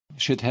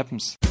shit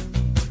happens.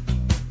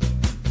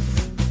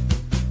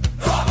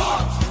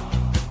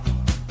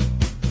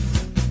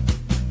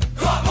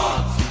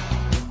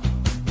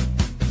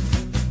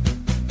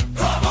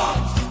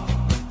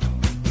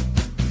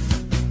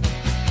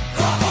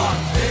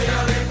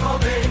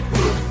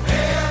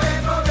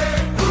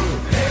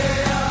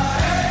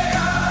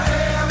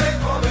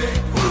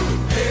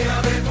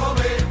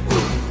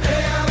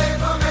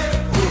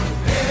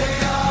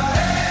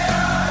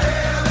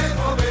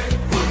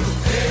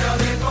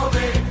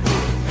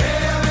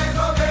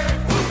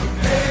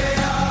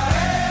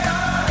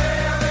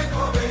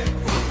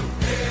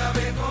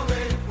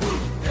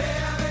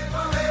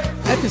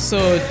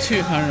 Episode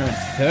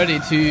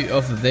 232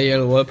 of the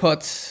Yellow Wall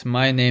Pod.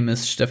 My name is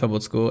Stefan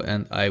Butzko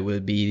and I will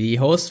be the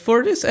host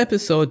for this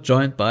episode,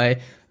 joined by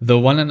the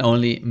one and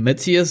only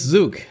Matthias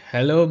Zug.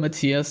 Hello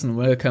Matthias and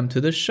welcome to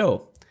the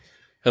show.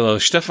 Hello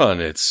Stefan,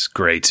 it's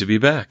great to be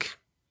back.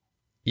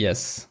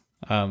 Yes,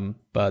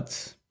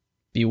 but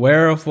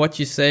beware of what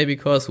you say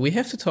because we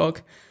have to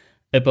talk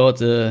about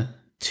the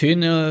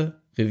 2-0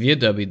 Revier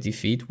Derby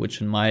defeat,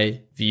 which in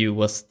my view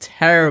was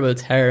terrible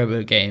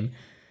game.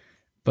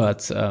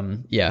 But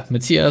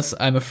Matthias,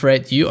 I'm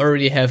afraid you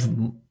already have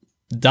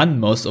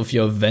done most of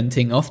your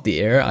venting off the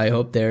air. I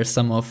hope there's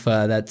some of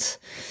that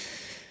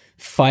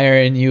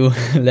fire in you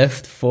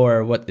left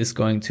for what is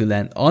going to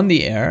land on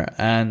the air.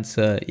 And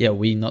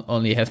we not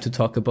only have to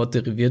talk about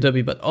the Revier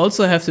Derby, but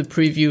also have to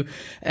preview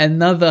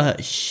another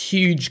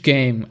huge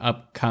game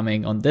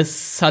upcoming on this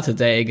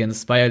Saturday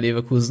against Bayer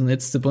Leverkusen.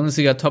 It's the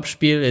Bundesliga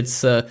Topspiel.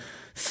 It's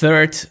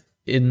third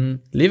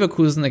in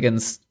Leverkusen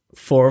against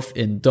fourth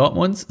in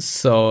Dortmund.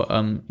 So,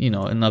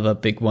 another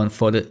big one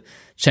for the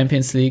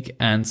Champions League.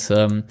 And,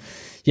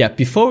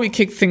 before we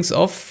kick things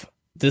off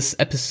this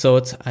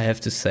episode, I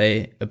have to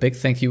say a big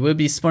thank you will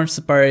be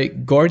sponsored by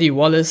Gordy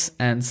Wallace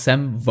and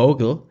Sam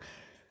Vogel,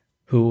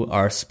 who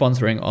are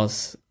sponsoring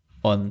us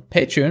on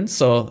Patreon.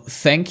 So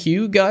thank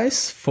you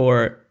guys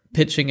for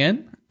pitching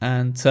in.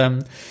 And,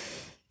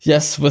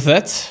 with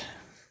that,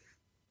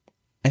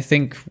 I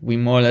think we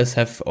more or less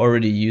have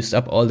already used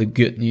up all the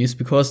good news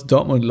because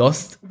Dortmund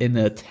lost in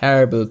a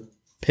terrible,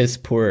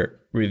 piss-poor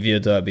Revier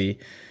Derby.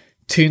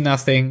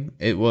 2-0.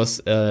 It was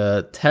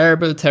a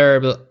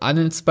terrible,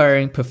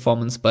 uninspiring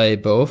performance by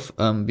both.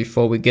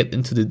 Before we get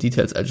into the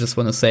details, I just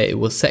want to say it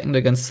was second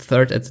against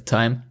third at the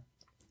time.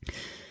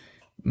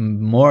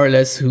 More or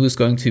less who's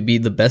going to be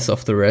the best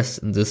of the rest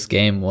in this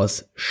game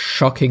was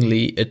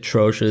shockingly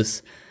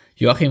atrocious.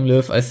 Joachim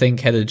Löw, I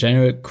think, had a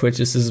general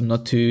criticism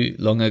not too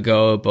long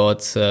ago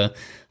about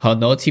how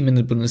no team in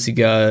the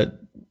Bundesliga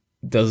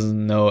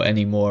doesn't know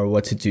anymore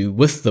what to do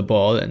with the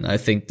ball. And I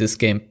think this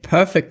game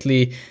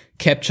perfectly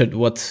captured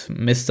what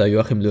Mr.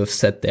 Joachim Löw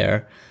said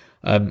there.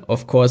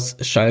 Of course,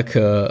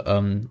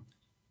 Schalke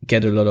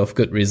get a lot of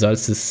good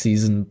results this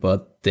season,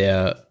 but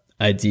their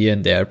idea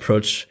and their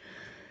approach,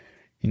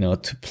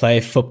 to play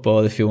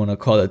football, if you want to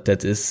call it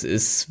that,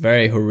 is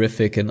very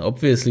horrific. And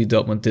obviously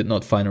Dortmund did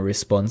not find a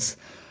response.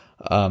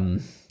 It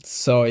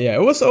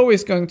was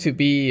always going to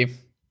be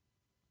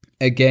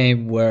a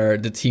game where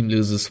the team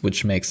loses,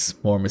 which makes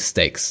more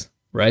mistakes,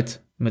 right,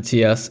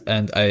 Matthias?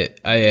 And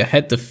I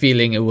had the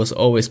feeling it was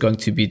always going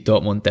to be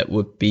Dortmund that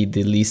would be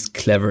the least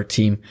clever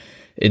team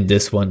in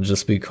this one,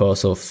 just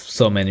because of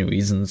so many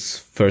reasons.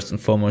 First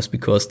and foremost,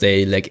 because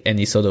they lack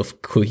any sort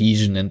of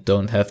cohesion and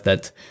don't have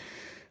that,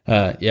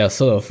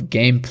 sort of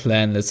game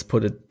plan, let's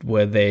put it,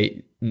 where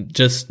they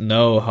just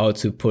know how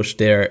to push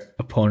their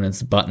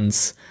opponent's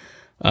buttons.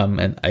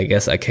 And I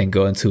guess I can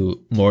go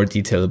into more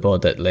detail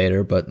about that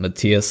later. But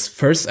Matthias,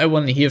 first I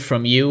want to hear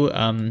from you.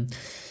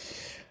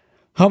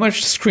 How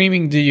much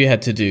screaming do you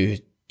had to do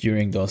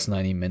during those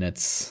 90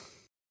 minutes?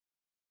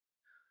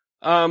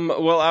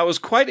 Well, I was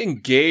quite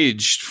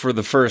engaged for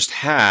the first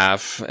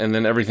half, and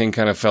then everything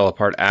kind of fell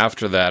apart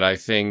after that. I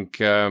think,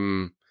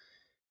 to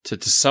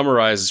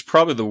summarize, it's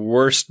probably the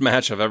worst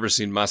match I've ever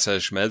seen Marcel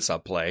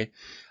Schmelzer play.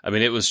 I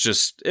mean, it was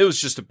just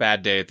a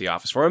bad day at the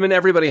office for him, and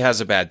everybody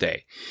has a bad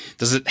day.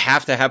 Does it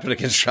have to happen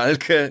against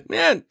Schalke?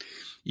 Man,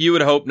 you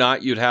would hope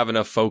not. You'd have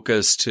enough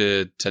focus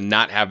to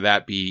not have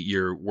that be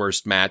your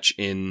worst match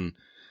in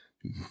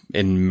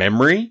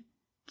memory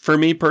for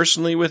me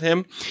personally with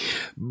him.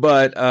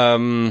 But,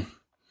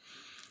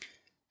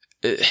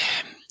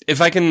 if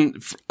I can,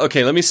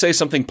 okay, let me say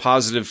something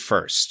positive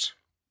first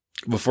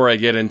before I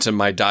get into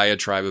my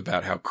diatribe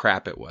about how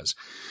crap it was.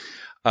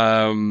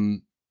 After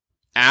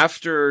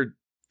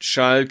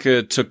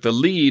Schalke took the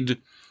lead,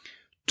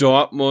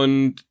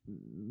 Dortmund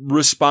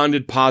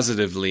responded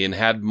positively and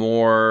had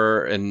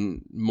more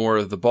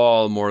of the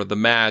ball, more of the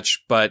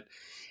match, but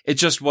it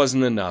just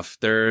wasn't enough.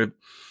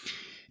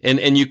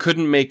 And you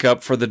couldn't make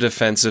up for the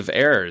defensive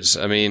errors.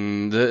 I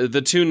mean, the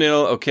 2-0,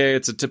 okay,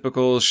 it's a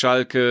typical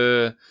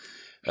Schalke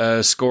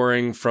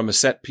scoring from a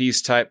set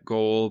piece type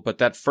goal, but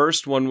that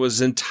first one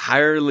was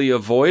entirely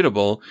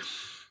avoidable.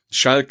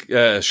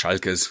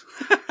 Schalke's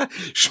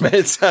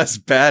Schmelzer's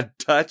bad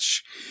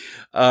touch.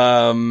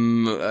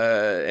 And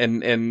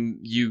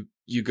you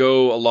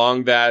go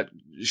along that.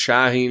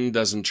 Şahin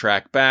doesn't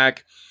track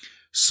back.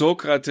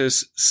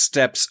 Sokratis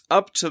steps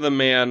up to the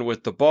man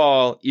with the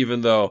ball,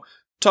 even though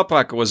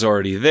Toprak was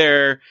already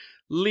there,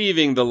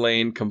 leaving the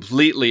lane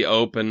completely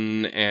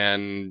open.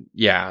 And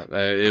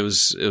it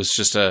was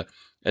just a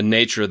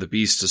nature of the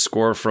beast to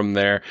score from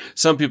there.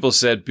 Some people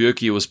said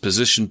Bürki was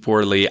positioned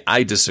poorly.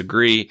 I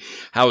disagree.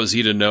 How was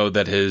he to know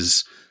that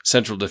his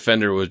central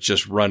defender would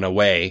just run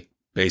away,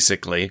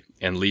 basically,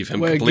 and leave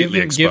him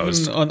completely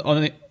exposed?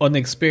 Given on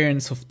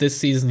experience of this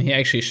season, he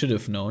actually should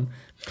have known,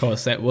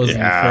 because that wasn't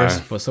the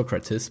first for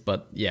Sokratis.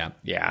 But yeah.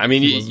 I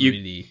mean,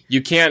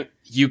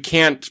 you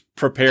can't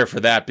prepare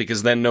for that,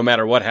 because then no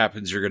matter what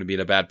happens, you're going to be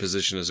in a bad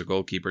position as a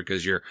goalkeeper,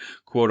 because you're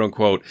quote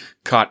unquote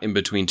caught in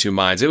between two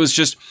minds. It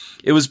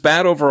was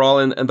bad overall.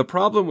 And the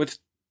problem with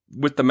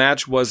the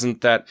match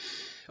wasn't that,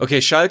 okay,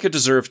 Schalke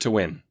deserved to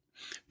win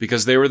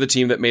because they were the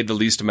team that made the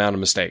least amount of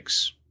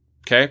mistakes.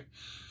 Okay.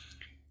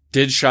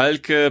 Did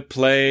Schalke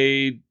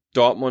play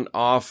Dortmund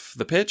off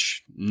the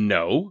pitch?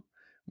 No.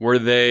 Were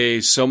they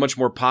so much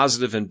more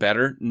positive and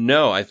better?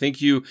 No. I think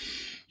you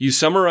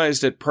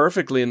summarized it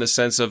perfectly in the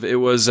sense of it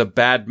was a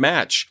bad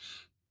match.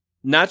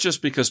 Not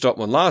just because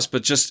Dortmund lost,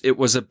 but just it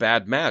was a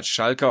bad match.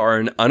 Schalke are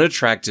an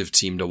unattractive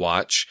team to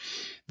watch.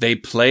 They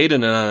played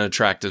in an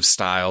unattractive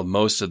style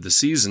most of the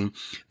season.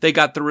 They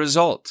got the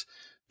result.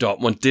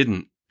 Dortmund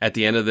didn't. At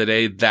the end of the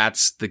day,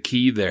 that's the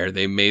key there.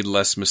 They made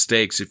less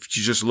mistakes. If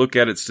you just look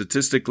at it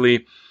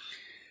statistically,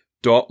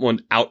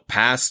 Dortmund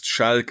outpassed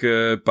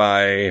Schalke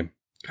by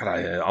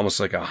almost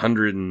like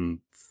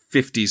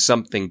 150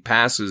 something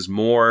passes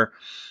more,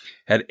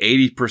 had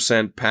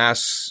 80%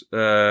 pass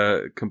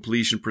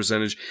completion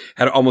percentage,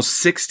 had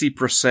almost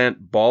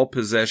 60% ball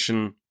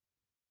possession.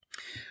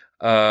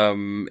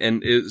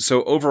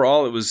 So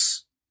overall, it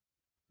was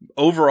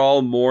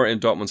more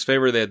in Dortmund's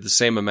favor. They had the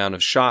same amount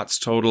of shots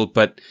total,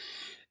 but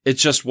it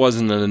just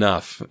wasn't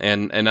enough.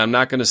 And I'm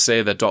not going to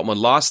say that Dortmund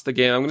lost the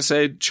game. I'm going to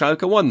say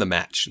Schalke won the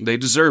match. They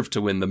deserved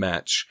to win the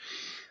match,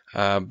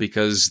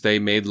 because they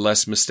made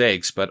less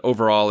mistakes. But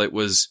overall, it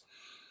was,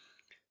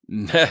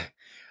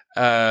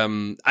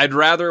 I'd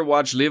rather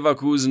watch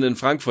Leverkusen and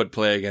Frankfurt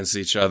play against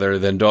each other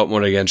than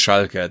Dortmund against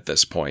Schalke at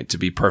this point, to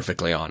be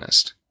perfectly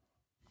honest.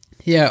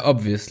 Yeah,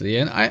 obviously.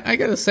 And I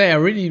gotta say, I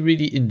really,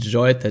 really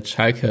enjoyed that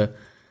Schalke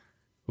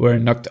were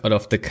knocked out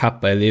of the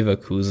cup by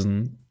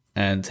Leverkusen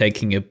and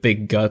taking a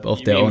big gulp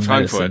of their own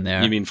medicine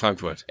there. You mean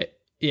Frankfurt?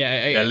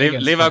 Yeah,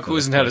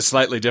 Leverkusen had a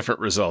slightly different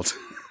result.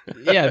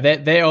 Yeah,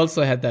 they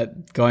also had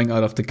that going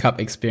out of the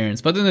cup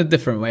experience, but in a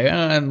different way.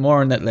 And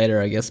more on that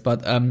later, I guess.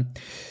 But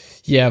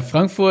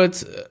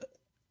Frankfurt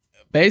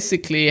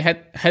basically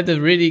had a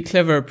really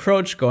clever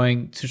approach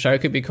going to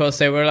Schalke, because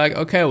they were like,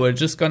 okay, we're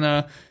just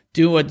gonna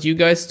do what you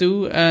guys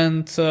do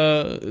and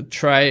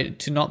try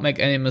to not make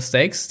any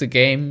mistakes. The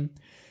game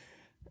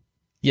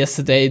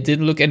yesterday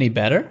didn't look any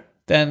better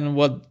than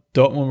what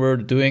Dortmund were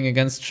doing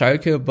against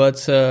Schalke,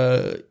 but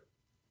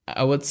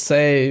I would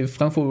say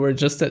Frankfurt were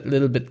just a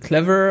little bit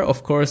clever.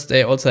 Of course,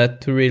 they also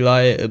had to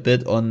rely a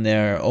bit on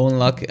their own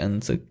luck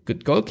and a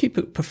good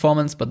goalkeeper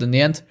performance, but in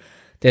the end,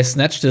 they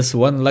snatched this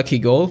one lucky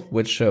goal,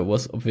 which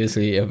was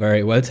obviously a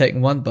very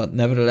well-taken one, but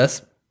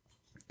nevertheless,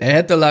 they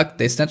had the luck,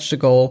 they snatched the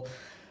goal.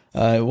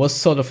 It was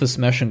sort of a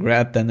smash and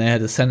grab, then they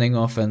had a sending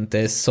off, and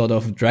they sort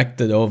of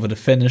dragged it over the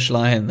finish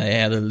line. They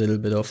had a little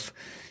bit of,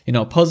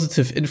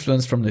 positive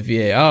influence from the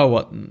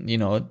VAR,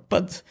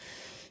 but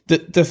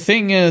the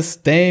thing is,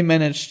 they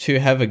managed to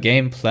have a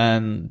game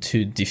plan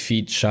to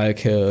defeat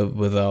Schalke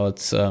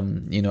without,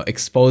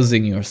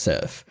 exposing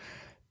yourself.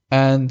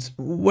 And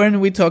when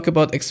we talk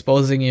about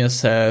exposing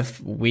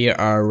yourself, we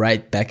are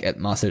right back at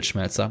Marcel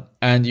Schmelzer.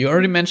 And you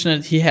already mentioned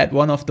it, he had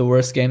one of the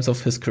worst games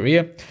of his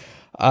career.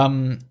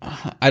 I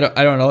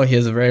don't know, he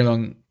has a very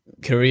long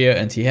career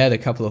and he had a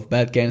couple of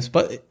bad games,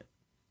 but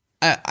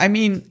I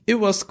mean, it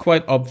was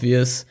quite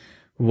obvious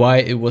why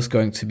it was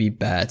going to be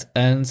bad.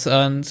 And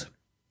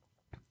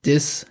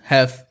this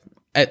have,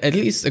 at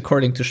least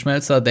according to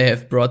Schmelzer, they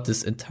have brought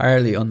this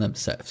entirely on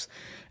themselves.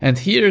 And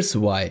here's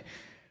why.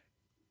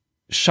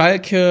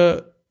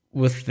 Schalke,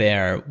 with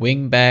their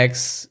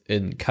wingbacks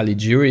in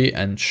Caligiuri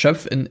and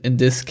Schöpf in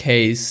this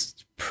case,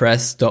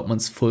 pressed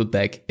Dortmund's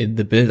fullback in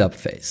the build-up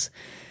phase.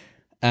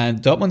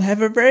 And Dortmund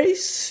have a very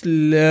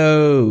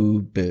slow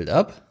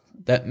build-up.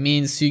 That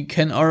means you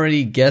can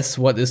already guess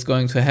what is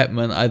going to happen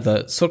when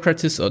either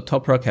Sokratis or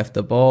Toprak have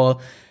the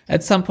ball.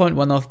 At some point,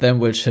 one of them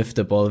will shift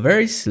the ball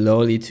very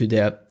slowly to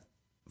their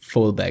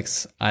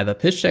fullbacks, either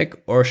Piszczek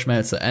or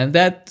Schmelzer. And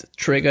that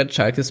triggered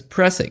Schalke's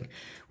pressing,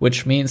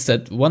 which means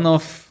that one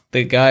of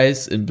the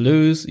guys in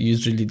blues,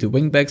 usually the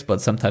wingbacks,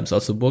 but sometimes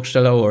also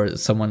Burgstaller or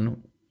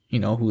someone,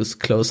 who is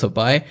closer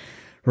by,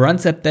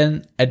 runs at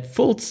them at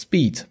full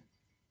speed.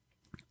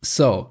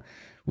 So,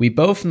 we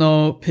both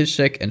know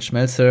Piszczek and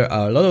Schmelzer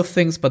are a lot of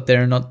things, but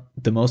they're not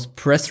the most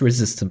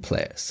press-resistant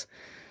players.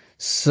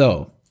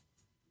 So,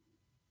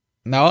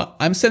 now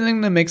I'm standing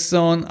in the mix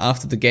zone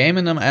after the game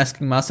and I'm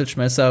asking Marcel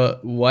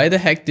Schmelzer, why the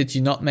heck did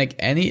you not make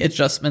any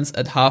adjustments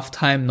at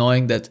halftime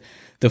knowing that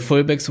the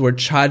fullbacks were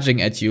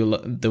charging at you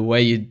the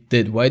way you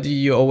did? Why do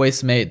you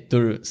always make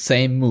the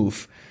same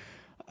move?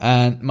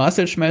 And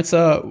Marcel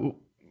Schmelzer,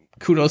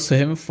 kudos to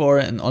him for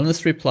an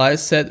honest reply,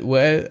 said,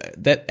 well,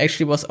 that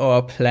actually was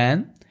our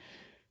plan,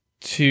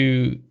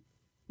 to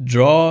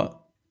draw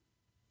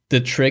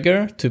the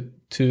trigger,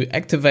 to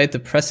activate the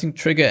pressing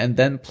trigger and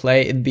then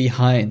play in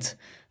behind.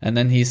 And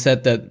then he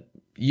said that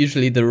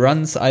usually the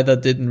runs either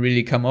didn't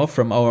really come off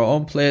from our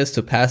own players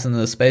to pass in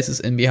the spaces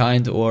in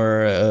behind,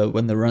 or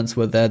when the runs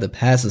were there, the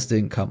passes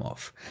didn't come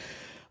off.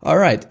 All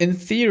right. In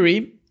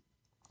theory,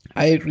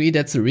 I agree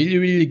that's a really,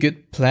 really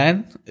good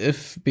plan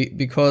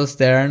because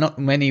there are not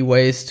many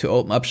ways to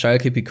open up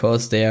Schalke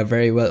because they are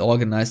very well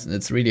organized and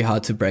it's really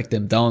hard to break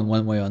them down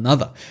one way or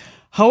another.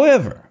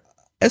 However,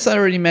 as I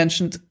already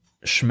mentioned,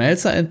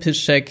 Schmelzer and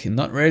Piszczek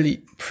not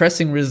really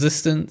pressing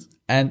resistant,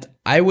 and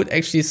I would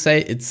actually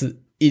say it's an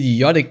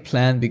idiotic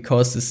plan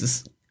because this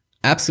is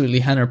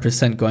absolutely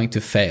 100% going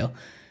to fail.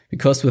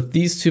 Because with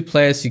these two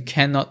players, you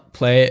cannot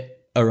play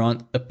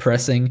around a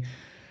pressing,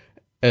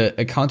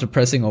 a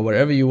counter-pressing, or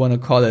whatever you want to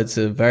call it,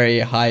 a very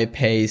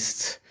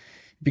high-paced,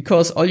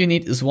 because all you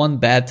need is one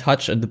bad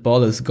touch and the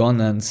ball is gone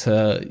and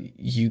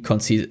you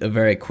concede a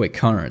very quick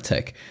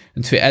counter-attack.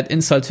 And to add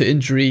insult to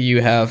injury,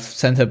 you have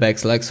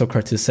center-backs like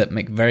Sokratis that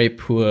make very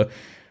poor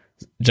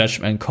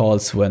judgment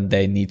calls when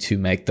they need to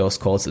make those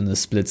calls in a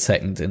split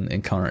second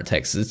in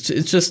counter-attacks.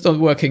 It's just not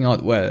working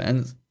out well.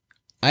 And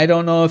I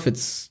don't know if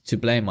it's to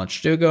blame on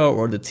Stöger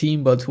or the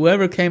team, but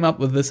whoever came up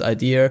with this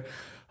idea,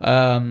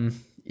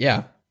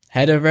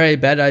 had a very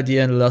bad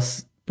idea and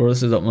lost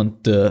Borussia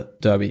Dortmund the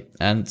derby.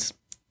 And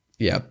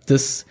yeah,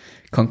 this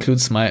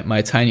concludes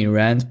my tiny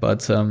rant,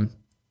 but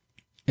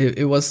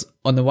it was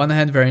on the one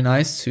hand very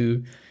nice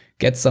to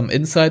get some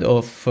insight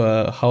of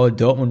how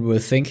Dortmund were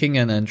thinking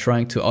and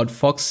trying to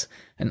outfox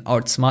and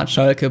outsmart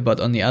Schalke, but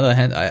on the other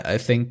hand, I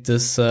think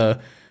this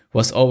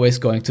was always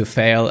going to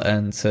fail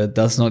and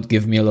does not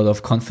give me a lot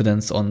of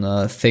confidence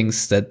on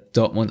things that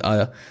Dortmund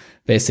are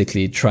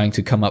basically trying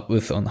to come up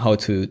with on how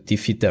to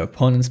defeat their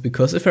opponents.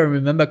 Because if I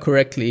remember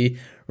correctly,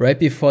 right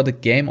before the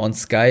game on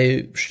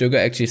Sky, Stöger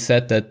actually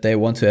said that they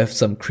want to have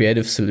some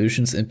creative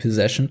solutions in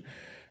possession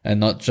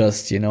and not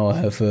just,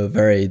 have a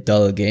very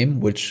dull game,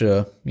 which,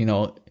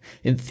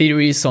 in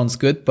theory sounds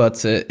good,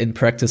 but in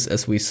practice,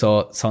 as we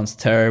saw, sounds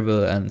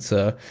terrible. And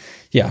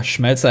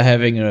Schmelzer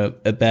having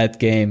a bad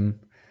game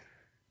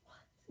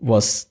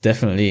was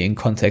definitely in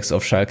context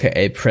of Schalke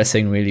A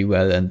pressing really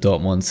well and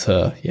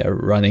Dortmund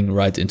running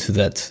right into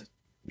that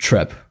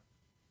trap.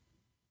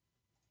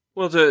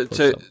 Well,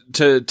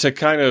 to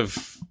kind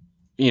of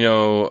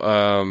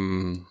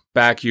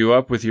back you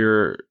up with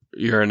your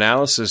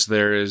analysis,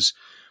 there is,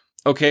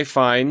 okay,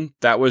 fine,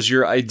 that was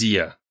your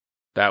idea,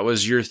 that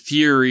was your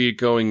theory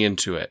going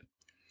into it.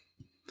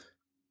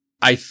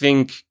 I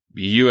think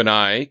you and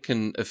I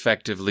can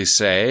effectively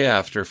say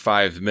after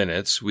 5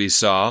 minutes we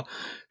saw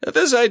that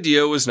this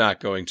idea was not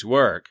going to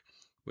work.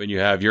 When you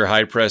have your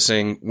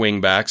high-pressing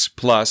wingbacks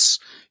plus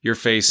you're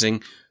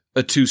facing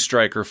a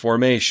two-striker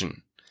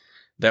formation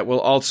that will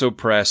also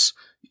press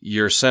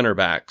your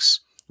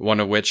center-backs,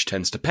 one of which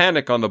tends to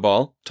panic on the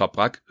ball,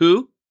 Toprak,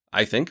 who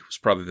I think was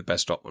probably the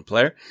best Dortmund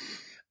player,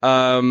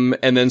 and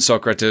then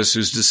Sokratis,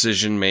 whose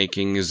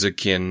decision-making is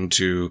akin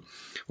to,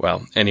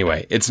 well,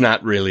 anyway, it's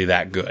not really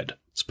that good.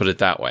 Let's put it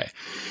that way.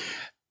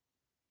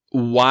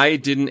 Why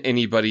didn't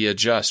anybody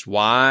adjust?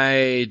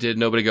 Why did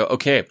nobody go,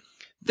 okay,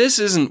 this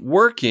isn't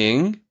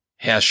working,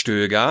 Herr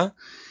Stöger.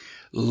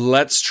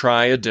 Let's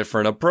try a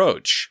different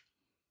approach.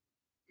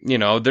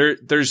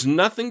 There's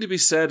nothing to be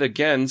said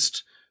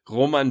against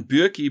Roman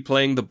Bürki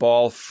playing the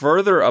ball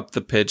further up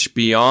the pitch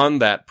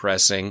beyond that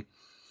pressing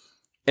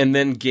and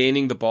then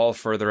gaining the ball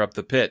further up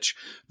the pitch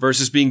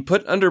versus being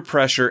put under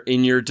pressure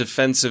in your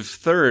defensive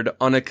third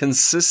on a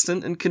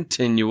consistent and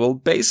continual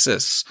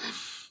basis.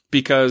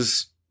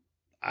 Because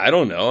I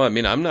don't know. I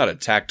mean, I'm not a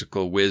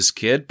tactical whiz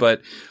kid,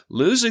 but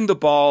losing the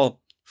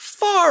ball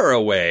far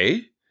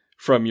away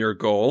from your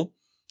goal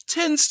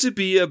tends to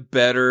be a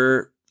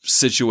better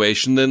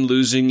situation than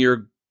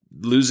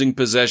losing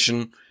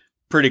possession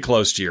pretty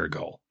close to your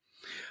goal.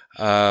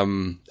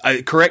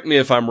 Correct me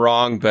if I'm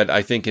wrong, but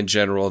I think in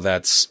general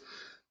that's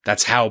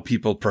how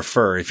people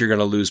prefer. If you're going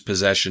to lose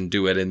possession,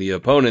 do it in the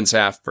opponent's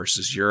half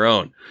versus your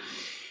own.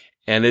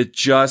 And it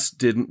just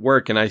didn't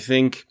work. And I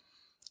think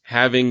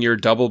having your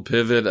double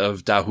pivot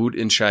of Dahoud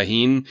and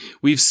Şahin,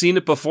 we've seen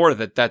it before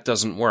that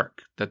doesn't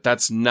work.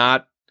 That's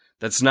not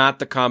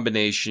the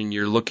combination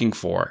you're looking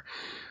for.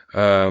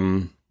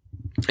 And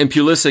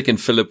Pulisic and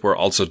Philipp were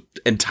also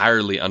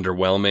entirely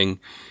underwhelming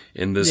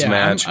in this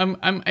match. I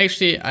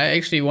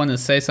actually want to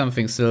say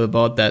something still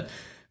about that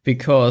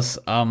because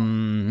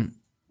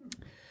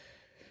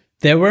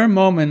there were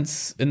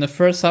moments in the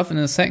first half and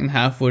the second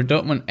half where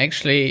Dortmund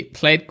actually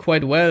played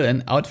quite well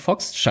and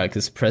outfoxed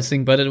Schalke's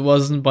pressing, but it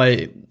wasn't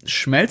by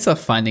Schmelzer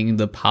finding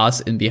the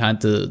pass in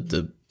behind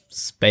the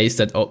space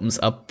that opens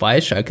up by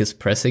Schalke's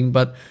pressing,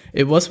 but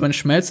it was when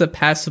Schmelzer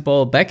passed the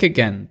ball back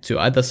again to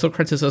either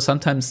Sokratis or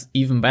sometimes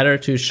even better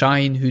to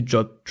Şahin, who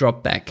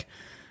dropped back.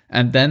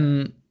 And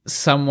then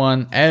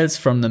someone else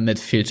from the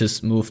midfield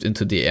just moved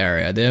into the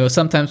area. There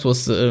sometimes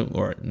was,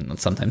 or not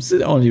sometimes,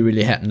 it only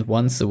really happened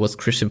once. It was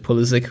Christian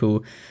Pulisic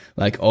who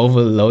like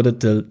overloaded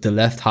the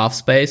left half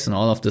space, and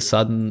all of a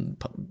sudden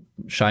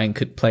Schalke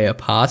could play a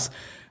pass,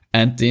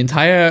 and the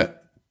entire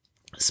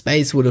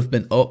space would have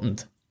been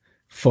opened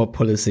for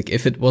Pulisic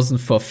if it wasn't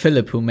for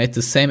Philipp, who made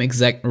the same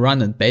exact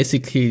run and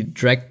basically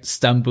dragged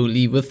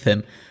Stambouli with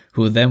him,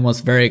 who then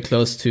was very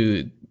close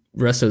to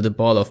wrestle the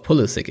ball of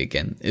Pulisic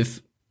again.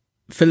 If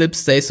Philipp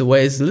stays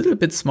away, is a little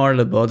bit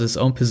smarter about his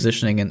own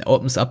positioning and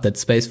opens up that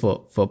space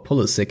for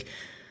Pulisic,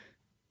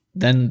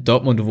 then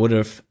Dortmund would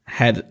have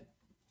had,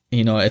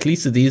 at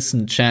least a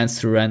decent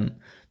chance to run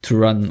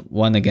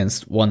 1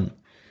 against 1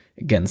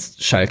 against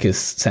Schalke's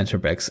center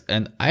backs.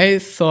 And I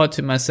thought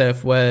to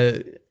myself, well,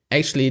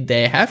 actually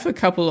they have a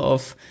couple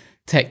of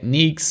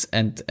techniques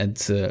and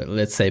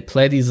let's say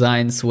play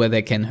designs where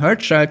they can hurt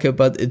Schalke,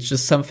 but it's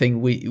just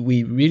something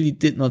we really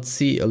did not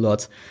see a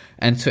lot.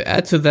 And to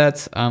add to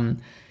that,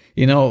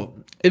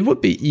 it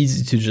would be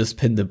easy to just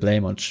pin the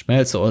blame on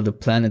Schmelz or the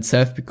plan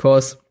itself,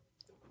 because,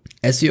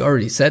 as you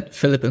already said,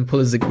 Philipp and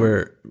Pulisic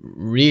were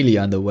really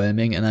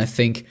underwhelming. And I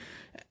think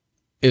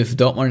if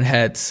Dortmund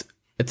had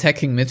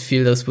attacking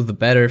midfielders with a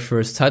better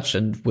first touch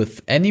and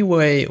with any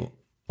way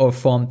or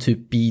form to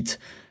beat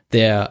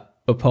their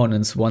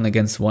opponents 1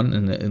 against 1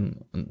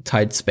 in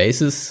tight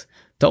spaces,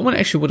 Dortmund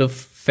actually would have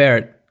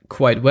fared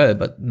quite well.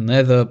 But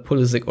neither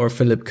Pulisic or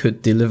Philipp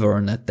could deliver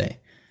on that day.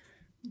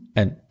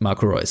 And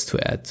Marco Reus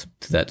to add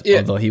to that,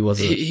 although he was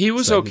okay.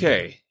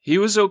 He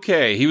was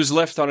okay. He was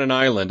left on an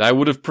island. I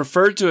would have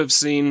preferred to have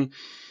seen,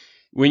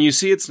 when you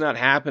see it's not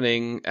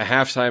happening, a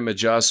halftime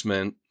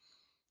adjustment,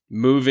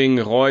 moving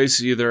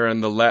Reus either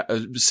on the left,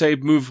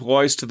 move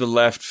Reus to the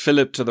left,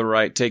 Philipp to the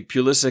right, take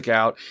Pulisic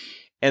out,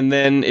 and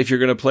then if you're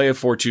going to play a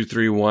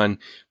 4-2-3-1,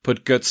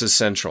 put Götze as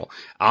central.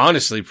 I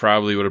honestly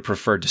probably would have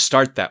preferred to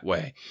start that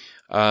way.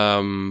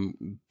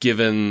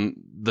 Given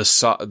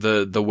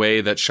the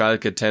way that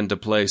Schalke tend to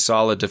play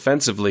solid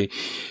defensively,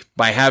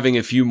 by having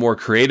a few more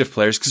creative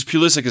players, because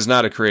Pulisic is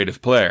not a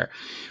creative player,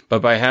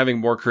 but by having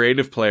more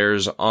creative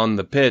players on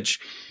the pitch,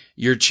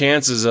 your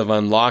chances of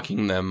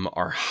unlocking them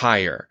are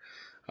higher.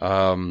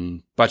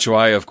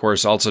 Batshuayi, of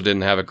course, also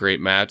didn't have a great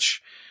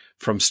match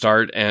from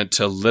start and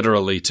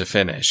to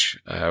finish,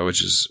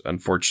 which is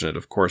unfortunate,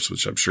 of course,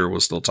 which I'm sure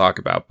we'll still talk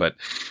about, but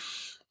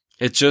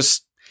it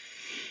just,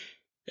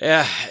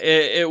 yeah,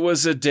 it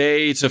was a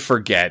day to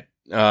forget.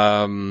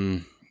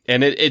 And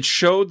it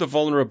showed the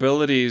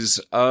vulnerabilities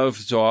of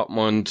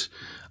Dortmund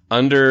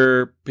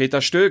under Peter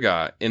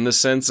Stöger, in the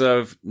sense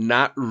of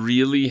not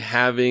really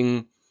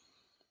having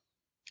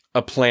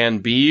a plan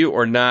B,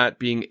 or not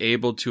being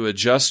able to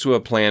adjust to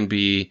a plan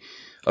B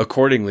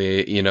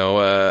accordingly.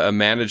 A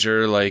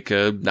manager like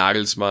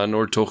Nagelsmann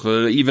or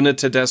Tuchel, even a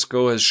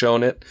Tedesco has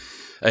shown it.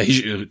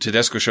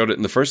 Tedesco showed it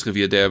in the first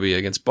Revier derby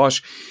against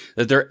Bosch,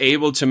 that they're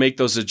able to make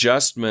those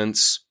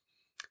adjustments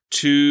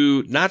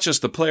to not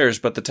just the players,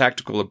 but the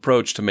tactical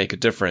approach to make a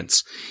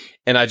difference.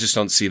 And I just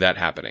don't see that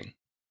happening.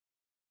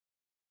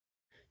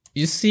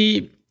 You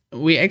see,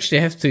 we actually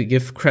have to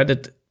give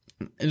credit,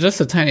 just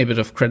a tiny bit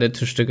of credit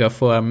to Stöger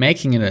for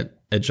making an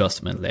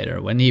adjustment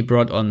later. When he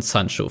brought on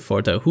Sancho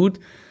for Dahoud,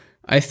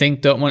 I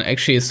think Dortmund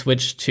actually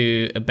switched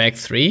to a back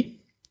three.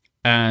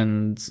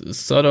 And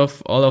sort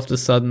of all of a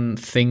sudden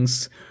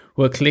things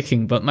were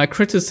clicking. But my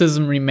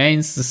criticism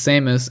remains the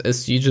same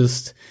as you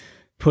just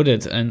put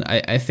it. And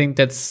I think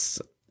that's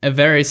a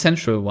very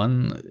central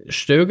one.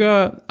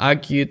 Stöger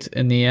argued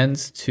in the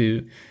end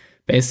to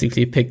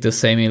basically pick the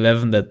same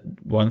 11 that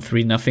won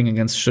 3-0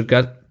 against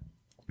Stuttgart,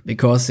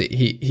 because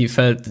he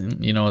felt,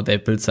 they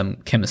built some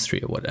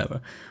chemistry or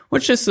whatever,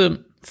 which is a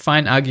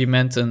fine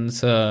argument, and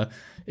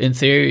in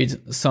theory,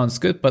 it sounds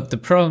good, but the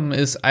problem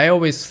is I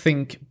always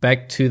think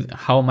back to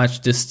how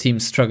much this team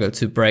struggled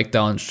to break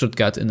down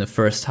Stuttgart in the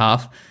first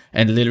half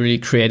and literally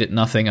created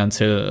nothing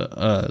until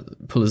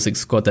Pulisic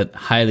scored that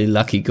highly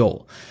lucky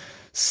goal.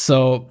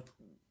 So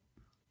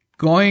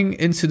going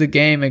into the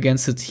game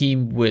against a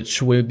team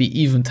which will be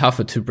even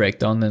tougher to break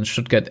down than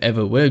Stuttgart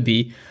ever will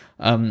be,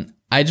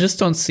 I just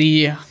don't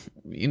see,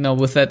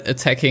 with that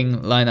attacking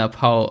lineup,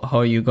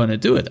 how you're going to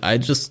do it. I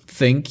just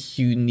think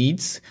you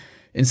need,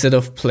 instead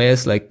of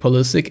players like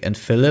Pulisic and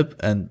Philipp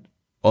and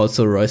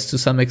also Reus to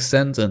some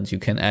extent, and you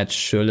can add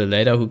Schürrle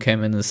later, who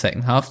came in the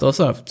second half, those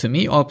are, to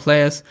me, all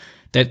players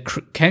that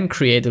can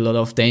create a lot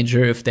of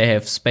danger if they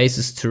have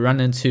spaces to run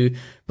into,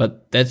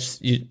 but that's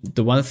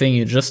the one thing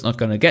you're just not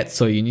going to get.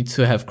 So you need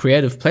to have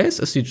creative players,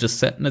 as you just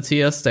said,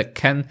 Matthias, that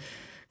can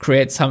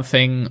create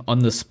something on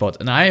the spot.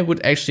 And I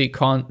would actually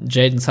count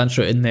Jadon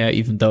Sancho in there,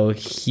 even though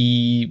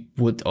he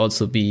would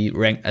also be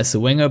ranked as a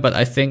winger, but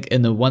I think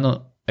in a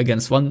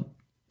 1-against-1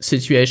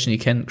 situation, you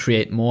can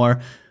create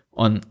more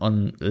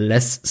on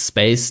less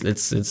space.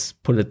 Let's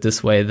put it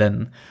this way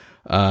than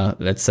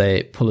let's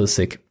say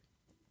Pulisic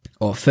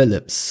or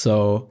Phillips.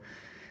 So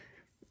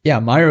yeah,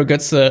 Mario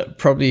Götze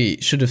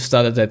probably should have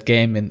started that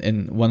game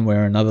in one way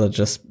or another,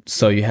 just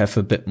so you have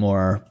a bit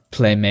more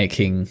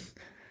playmaking,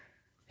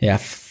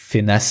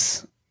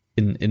 finesse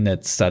in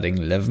that starting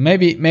 11.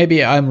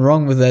 Maybe I'm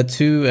wrong with that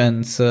too,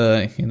 and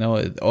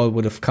it all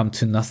would have come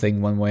to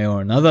nothing one way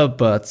or another.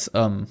 But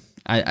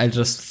I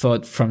just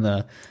thought from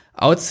the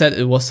outset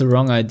it was the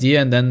wrong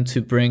idea, and then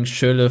to bring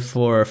Schürrle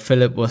for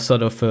Philipp was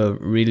sort of a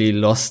really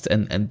lost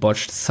and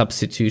botched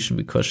substitution,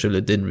 because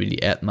Schürrle didn't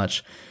really add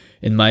much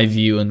in my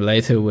view. And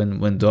later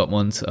when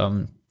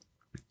Dortmund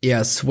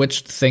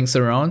switched things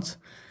around,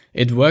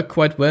 it worked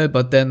quite well,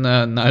 but then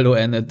Naldo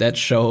ended that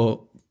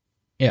show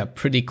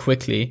pretty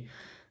quickly.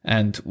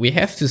 And we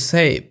have to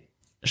say,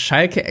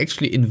 Schalke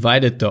actually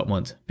invited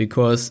Dortmund,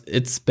 because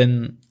it's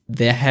been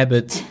their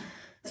habit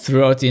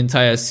throughout the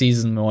entire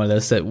season, more or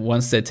less, that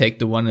once they take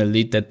the 1-0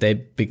 lead, that they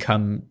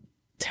become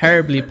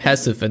terribly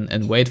passive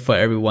and wait for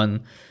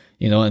everyone,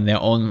 in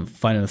their own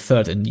final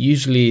third. And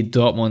usually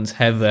Dortmund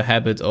have a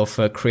habit of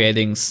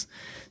creating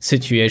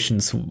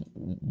situations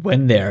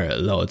when they're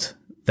allowed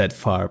that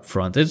far up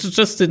front. It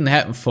just didn't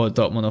happen for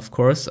Dortmund, of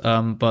course.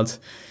 But,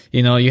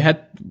 you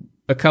had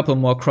a couple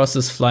more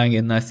crosses flying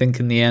in. I think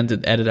in the end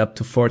it added up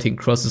to 14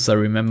 crosses. I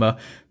remember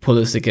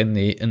Pulisic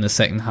in the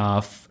second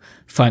half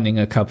finding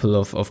a couple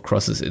of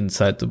crosses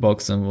inside the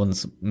box and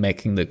once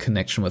making the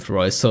connection with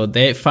Royce. So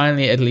they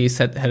finally at least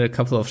had a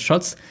couple of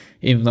shots,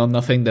 even though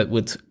nothing that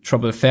would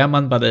trouble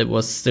Fährmann, but it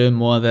was still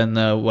more than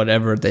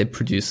whatever they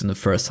produced in the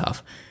first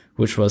half,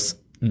 which was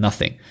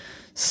nothing.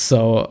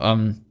 So,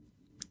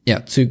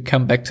 to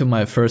come back to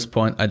my first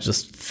point, I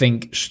just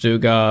think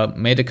Stöger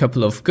made a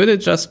couple of good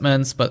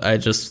adjustments, but I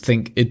just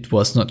think it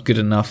was not good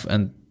enough,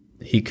 and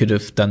he could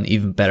have done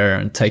even better.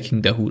 And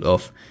taking the hood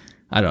off,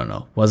 I don't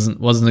know,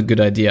 wasn't a good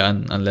idea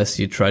unless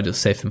you try to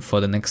save him for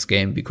the next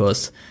game,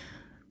 because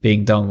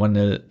being down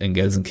 1-0 in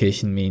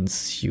Gelsenkirchen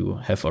means you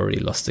have already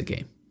lost the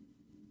game.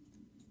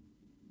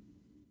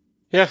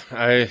 Yeah,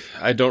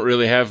 I don't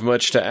really have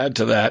much to add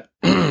to that.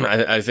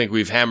 I think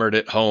we've hammered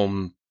it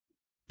home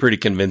pretty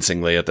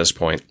convincingly at this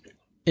point.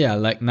 Yeah,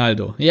 like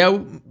Naldo. Yeah,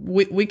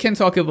 we can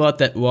talk about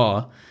that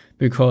war,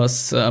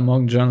 because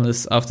among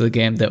journalists after the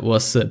game, that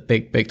was a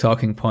big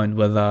talking point,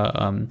 whether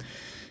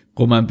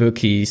Roman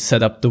Bürki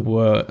set up the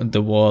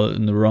wall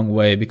in the wrong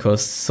way,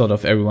 because sort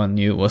of everyone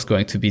knew it was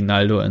going to be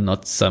Naldo and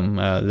not some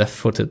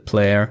left-footed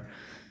player.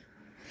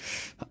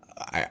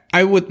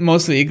 I would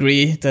mostly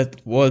agree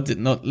that wall did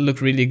not look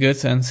really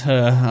good, and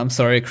I'm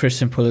sorry,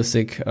 Christian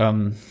Pulisic,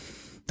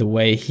 the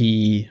way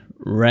he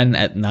ran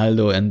at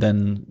Naldo and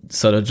then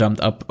sort of jumped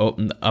up,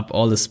 opened up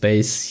all the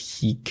space.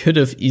 He could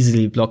have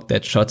easily blocked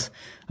that shot,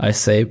 I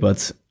say,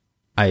 but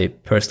I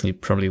personally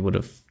probably would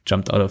have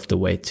jumped out of the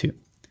way too.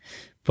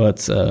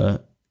 But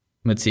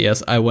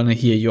Matthias, I want to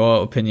hear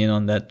your opinion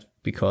on that,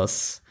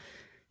 because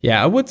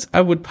I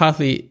would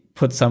partly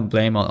put some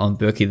blame on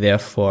Bürki there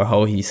for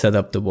how he set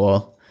up the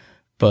wall.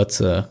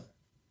 But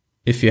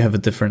if you have a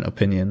different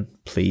opinion,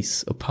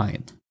 please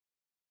opine.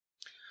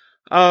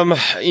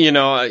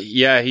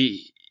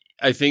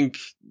 I think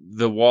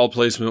the wall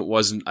placement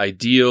wasn't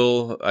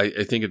ideal.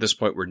 I think at this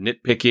point we're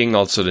nitpicking,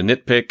 also to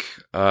nitpick.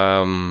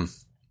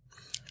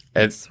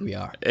 Yes, we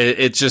are.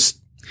 It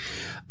just,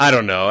 I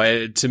don't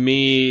know. To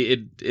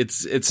me,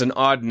 it's an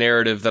odd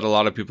narrative that a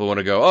lot of people want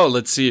to go, oh,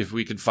 let's see if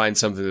we could find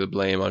something to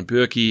blame on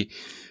Bürki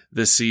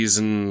this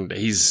season.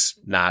 He's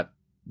not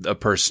a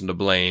person to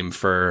blame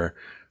for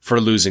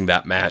losing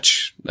that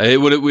match. We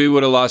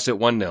would have lost it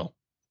 1-0.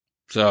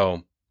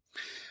 So,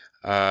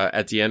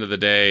 at the end of the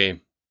day, it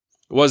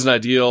wasn't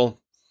ideal,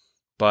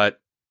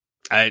 but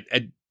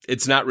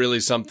it's not really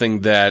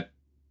something that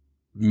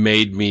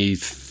made me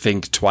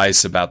think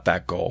twice about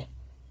that goal.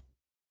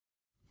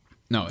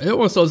 No, it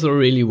was also a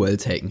really well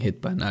taken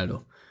hit by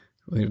Naldo.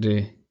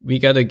 We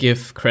gotta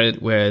give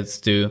credit where it's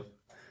due.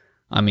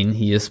 I mean,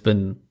 he has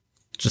been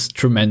just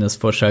tremendous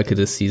for Schalke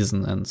this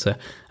season, and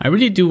I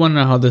really do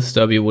wonder how this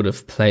derby would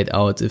have played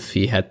out if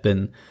he had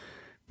been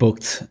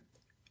booked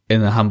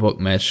in a Hamburg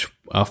match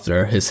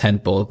after his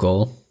handball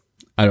goal.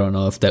 I don't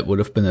know if that would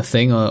have been a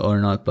thing or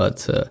not,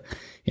 but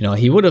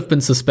he would have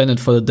been suspended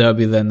for the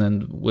derby then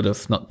and would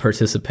have not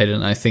participated,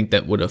 and I think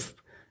that would have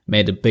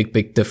made a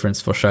big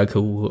difference for Schalke,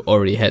 who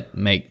already had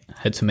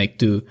to make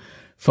do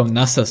from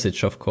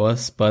Nastasic, of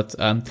course. But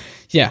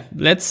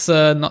let's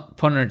not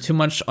ponder too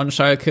much on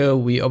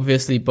Schalke. We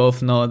obviously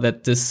both know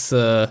that this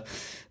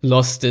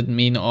loss didn't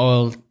mean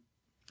all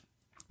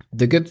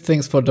the good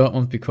things for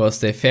Dortmund, because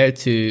they failed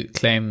to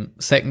claim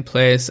second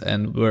place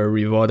and were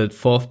rewarded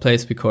fourth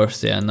place,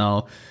 because they are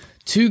now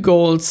 2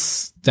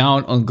 goals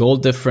down on goal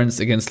difference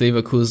against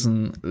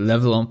Leverkusen,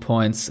 level on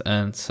points,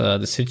 and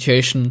the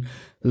situation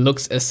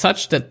looks as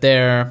such that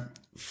they're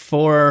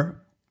 4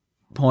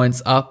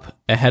 points up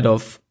ahead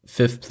of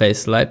 5th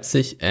place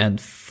Leipzig and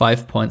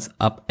 5 points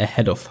up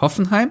ahead of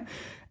Hoffenheim.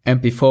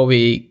 And before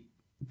we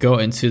go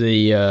into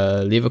the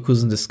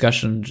Leverkusen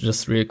discussion,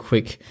 just real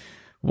quick,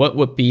 what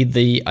would be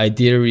the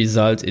ideal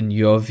result in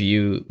your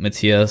view,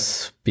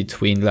 Matthias,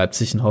 between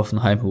Leipzig and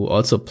Hoffenheim, who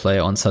also play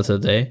on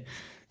Saturday?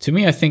 To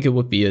me, I think it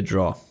would be a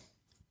draw.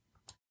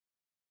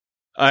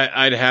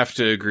 I'd have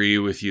to agree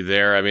with you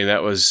there. I mean,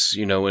 that was,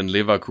 when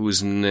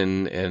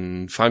Leverkusen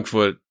and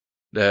Frankfurt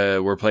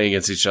were playing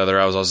against each other,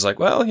 I was always like,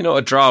 well,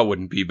 a draw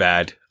wouldn't be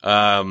bad.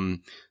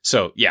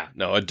 So yeah,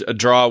 no, a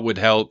draw would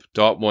help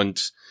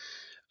Dortmund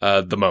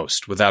the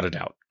most, without a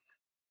doubt.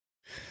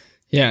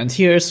 Yeah, and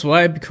here's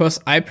why, because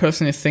I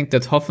personally think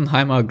that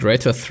Hoffenheim are a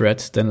greater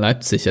threat than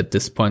Leipzig at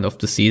this point of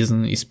the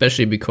season,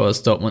 especially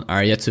because Dortmund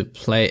are yet to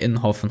play in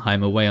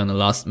Hoffenheim away on the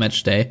last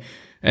match day,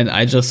 and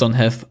I just don't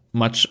have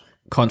much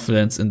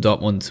confidence in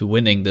Dortmund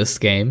winning this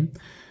game,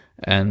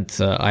 and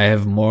I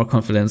have more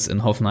confidence in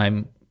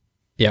Hoffenheim,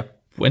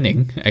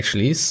 winning,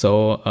 actually.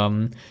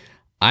 So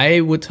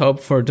I would hope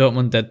for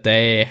Dortmund that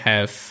they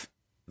have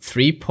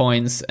 3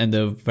 points and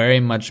a very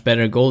much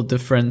better goal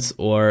difference,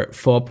 or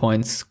 4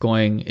 points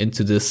going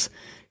into this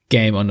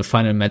game on the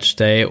final match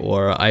day,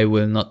 or I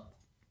will not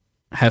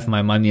have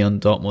my money on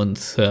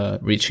Dortmund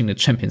reaching the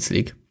Champions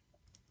League.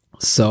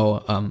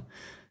 So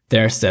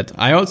there's that.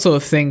 I also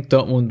think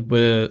Dortmund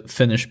will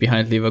finish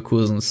behind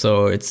Leverkusen,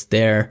 so it's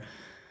their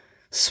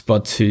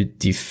spot to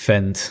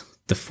defend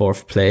the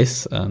 4th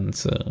place. And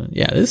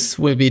this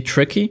will be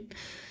tricky,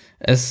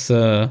 as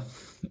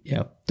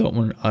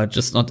Dortmund are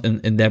just not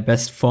in their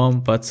best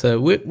form, but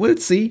we'll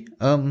see.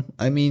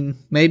 I mean,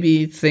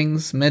 maybe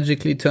things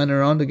magically turn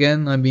around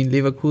again. I mean,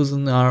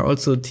 Leverkusen are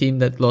also a team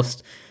that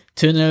lost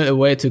 2-0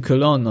 away to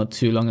Cologne not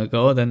too long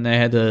ago. Then they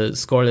had a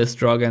scoreless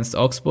draw against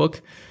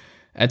Augsburg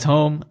at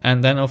home,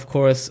 and then of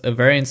course a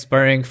very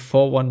inspiring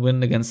 4-1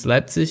 win against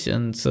Leipzig,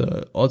 and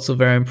also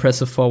very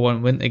impressive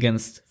 4-1 win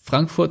against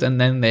Frankfurt,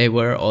 and then they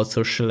were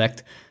also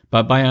shellacked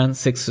by Bayern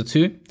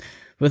 6-2.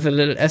 With a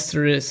little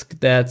asterisk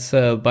that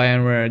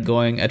Bayern were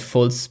going at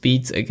full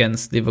speed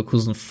against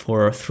Leverkusen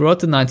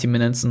throughout the 90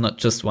 minutes and not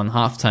just one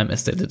halftime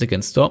as they did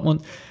against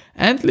Dortmund.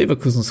 And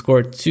Leverkusen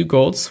scored 2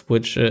 goals,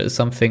 which is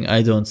something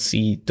I don't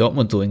see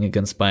Dortmund doing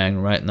against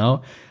Bayern right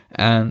now.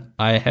 And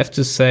I have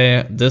to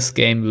say, this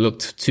game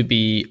looked to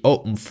be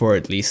open for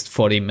at least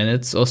 40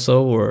 minutes or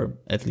so, or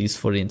at least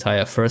for the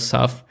entire first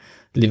half.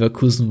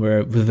 Leverkusen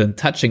were within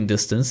touching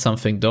distance,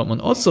 something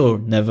Dortmund also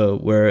never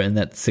were in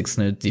that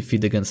 6-0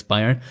 defeat against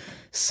Bayern.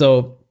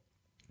 So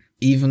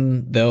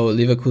even though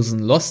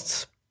Leverkusen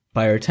lost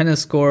by a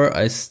tennis score,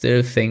 I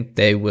still think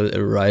they will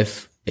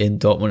arrive in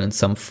Dortmund in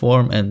some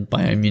form, and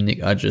Bayern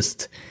Munich are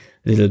just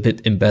a little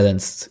bit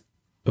imbalanced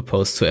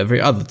opposed to every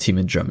other team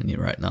in Germany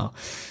right now.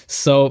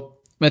 So,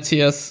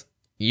 Matthias,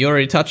 you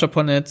already touched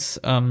upon it.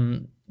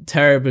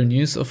 Terrible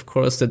news, of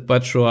course, that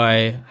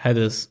Batshuayi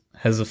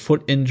has a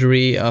foot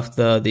injury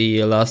after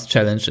the last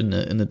challenge in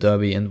the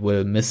derby and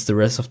will miss the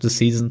rest of the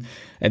season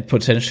and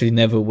potentially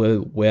never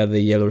will wear the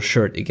yellow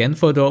shirt again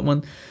for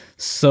Dortmund.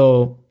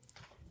 So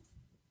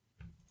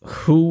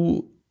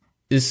who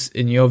is,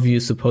 in your view,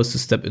 supposed to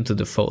step into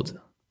the fold?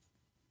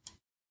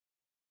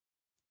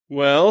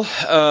 Well,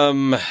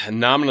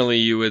 nominally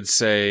you would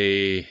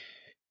say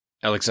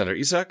Alexander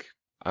Isak,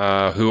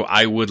 who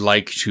I would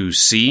like to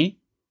see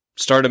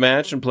start a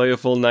match and play a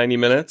full 90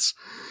 minutes.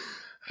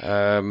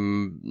 I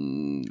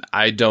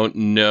don't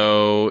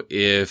know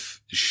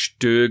if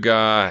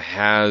Stöger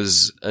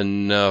has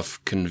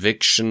enough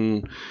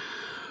conviction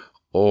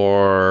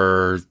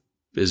or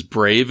is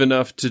brave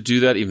enough to do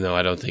that, even though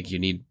I don't think you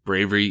need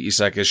bravery.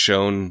 Isak has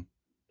shown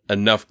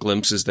enough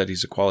glimpses that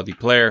he's a quality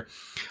player.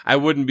 I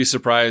wouldn't be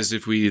surprised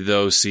if we,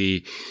 though,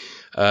 see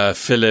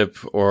Philipp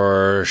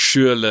or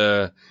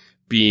Schürrle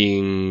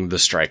being the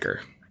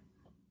striker.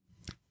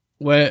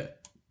 Well,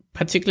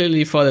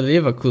 particularly for the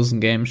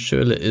Leverkusen game,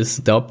 Schürrle is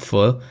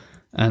doubtful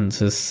and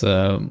is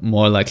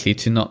more likely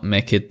to not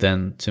make it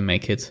than to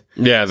make it.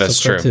 Yeah, that's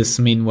Socrates,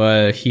 true.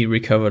 Meanwhile, he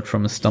recovered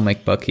from a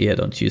stomach bug he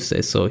had on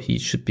Tuesday, so he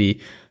should be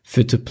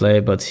fit to play,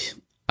 but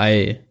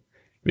I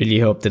really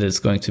hope that it's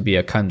going to be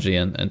Akanji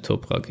and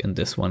Toprak in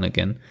this one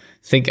again.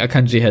 I think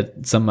Akanji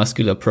had some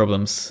muscular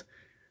problems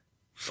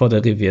for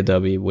the Revier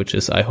Derby, which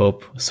is, I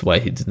hope, is why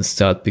he didn't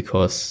start,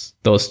 because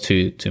those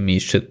two, to me,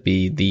 should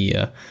be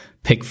the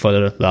pick for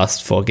the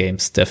last 4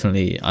 games,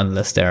 definitely,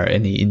 unless there are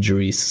any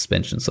injuries,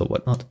 suspensions, or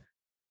whatnot.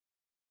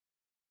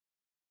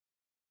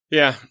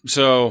 Yeah,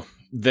 so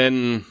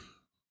then,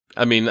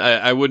 I mean,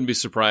 I wouldn't be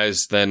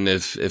surprised then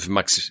if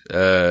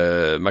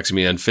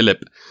Maximilian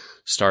Philipp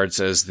starts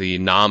as the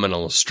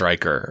nominal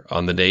striker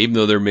on the day, even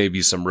though there may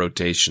be some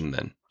rotation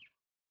then.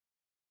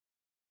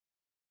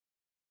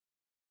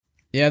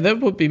 Yeah, that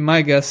would be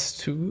my guess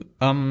too.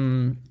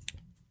 How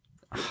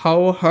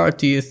hard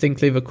do you think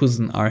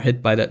Leverkusen are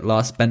hit by that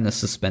Lars Bender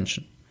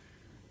suspension?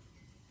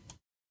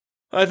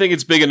 I think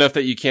it's big enough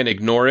that you can't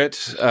ignore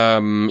it.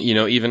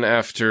 Even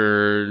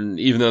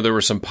though there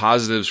were some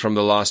positives from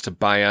the loss to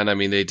Bayern, I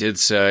mean, they did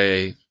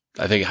say,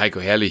 I think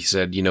Heiko Herrlich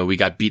said, we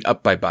got beat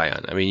up by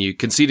Bayern. I mean, you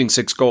conceding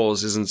 6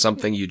 goals isn't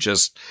something you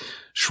just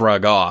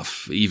shrug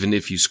off, even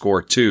if you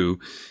score 2.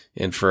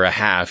 And for a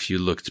half, you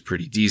looked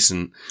pretty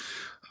decent.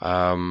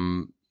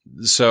 So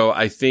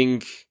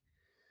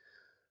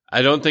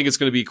I don't think it's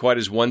going to be quite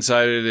as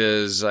one-sided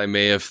as I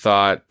may have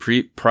thought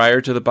prior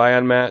to the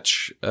Bayern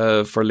match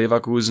for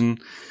Leverkusen.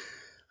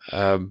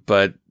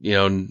 But,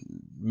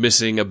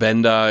 missing a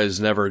Benda is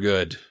never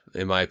good,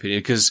 in my opinion,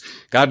 because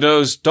God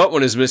knows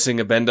Dortmund is missing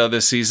a Benda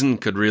this season,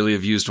 could really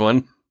have used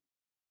one.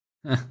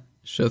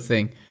 Sure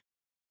thing.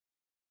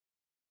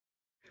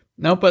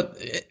 No, but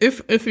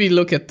if we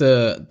look at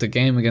the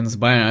game against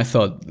Bayern, I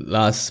thought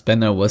Lars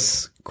Benner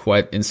was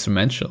quite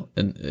instrumental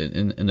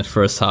in the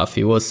first half.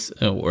 He was,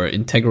 or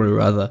integral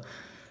rather,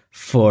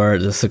 for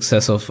the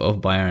success of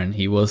Bayern.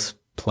 He was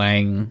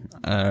playing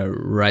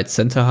right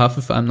center half,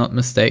 if I'm not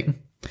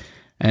mistaken,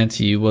 and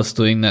he was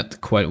doing that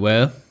quite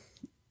well.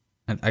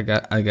 And I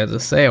got to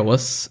say, I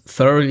was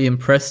thoroughly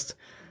impressed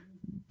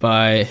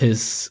by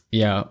his,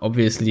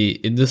 obviously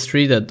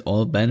industry that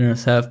all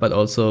banners have, but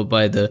also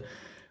by the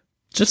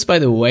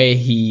way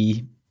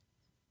he,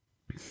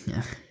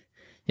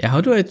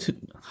 how do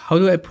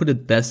I put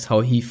it best?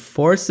 How he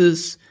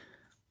forces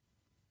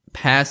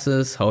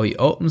passes, how he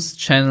opens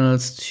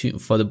channels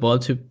for the ball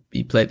to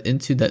be played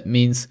into. That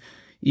means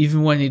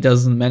even when he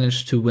doesn't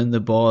manage to win the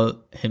ball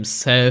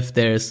himself,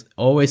 there's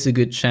always a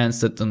good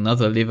chance that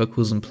another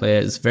Leverkusen player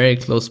is very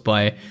close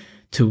by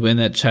to win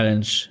a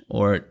challenge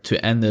or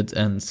to end it.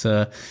 And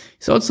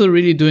he's also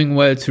really doing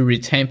well to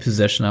retain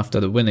possession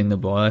after winning the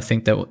ball. I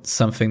think that was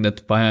something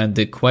that Bayern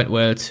did quite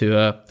well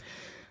to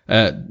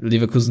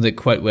Leverkusen did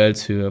quite well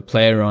to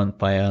play around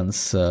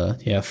Bayern's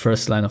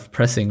first line of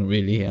pressing,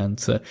 really.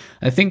 And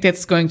I think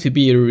that's going to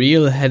be a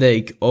real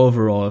headache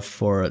overall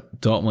for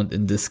Dortmund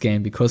in this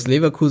game, because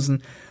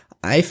Leverkusen,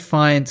 I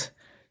find,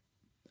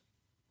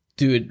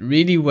 do it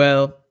really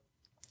well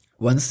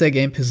once they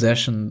gain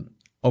possession.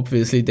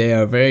 Obviously, they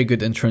are very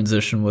good in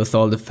transition with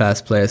all the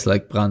fast players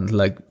like Brandt,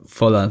 like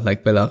Volland,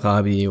 like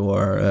Bellarabi,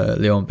 or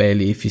Leon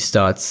Bailey if he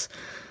starts,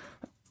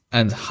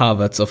 and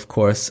Havertz, of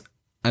course.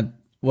 And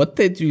what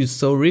they do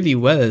so really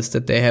well is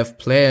that they have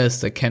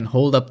players that can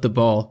hold up the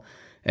ball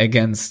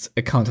against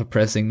a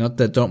counter-pressing. Not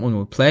that Dortmund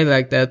will play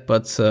like that,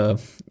 but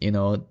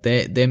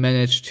they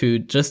manage to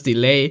just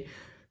delay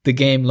the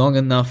game long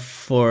enough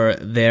for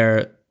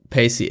their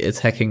pacey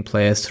attacking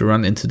players to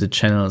run into the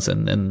channels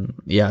and then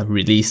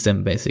release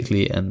them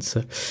basically. And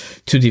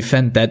to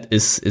defend that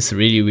is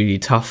really, really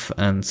tough.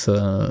 And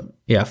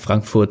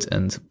Frankfurt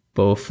and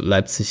both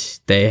Leipzig,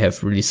 they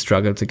have really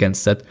struggled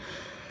against that.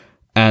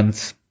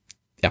 And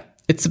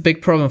it's a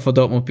big problem for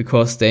Dortmund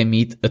because they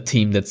meet a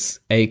team that's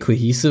A,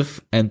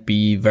 cohesive, and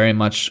B, very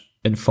much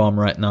in form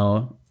right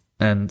now.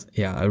 And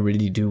I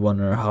really do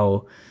wonder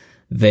how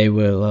they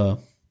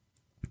will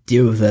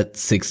deal with that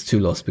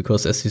 6-2 loss,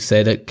 because as you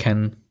say, that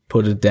can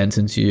put a dent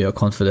into your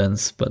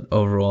confidence, but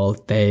overall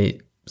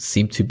they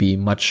seem to be in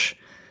much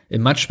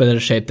better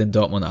shape than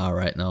Dortmund are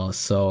right now.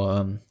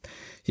 So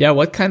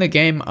what kind of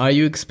game are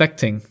you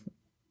expecting?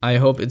 I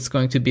hope it's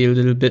going to be a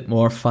little bit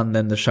more fun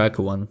than the Schalke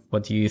one.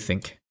 What do you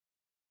think?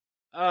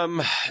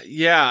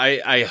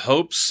 I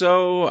hope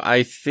so.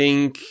 I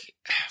think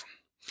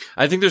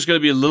there's going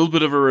to be a little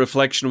bit of a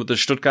reflection with the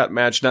Stuttgart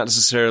match, not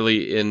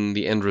necessarily in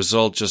the end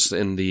result, just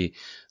in the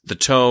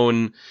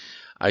tone.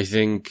 I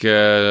think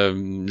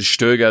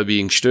Stöger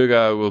being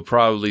Stöger will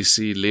probably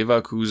see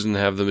Leverkusen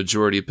have the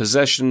majority of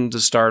possession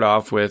to start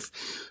off with,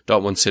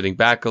 Dortmund sitting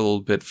back a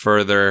little bit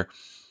further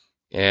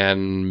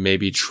and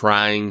maybe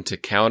trying to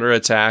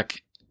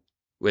counterattack,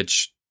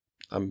 which,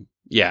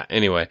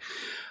 anyway.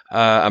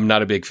 I'm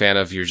not a big fan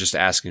of you're just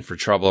asking for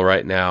trouble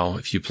right now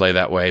if you play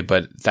that way,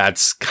 but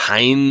that's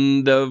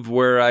kind of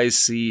where I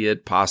see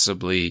it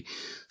possibly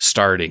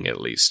starting,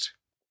 at least.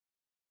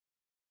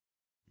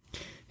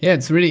 Yeah,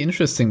 it's really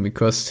interesting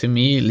because to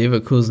me,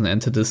 Leverkusen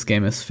entered this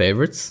game as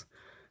favorites,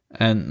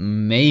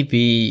 and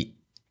maybe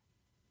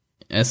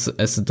as a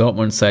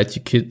Dortmund side,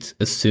 you could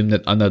assume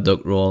that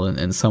underdog role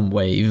in some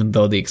way, even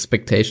though the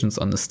expectations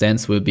on the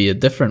stands will be a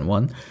different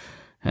one.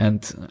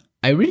 And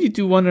I really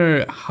do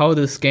wonder how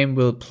this game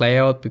will play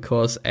out,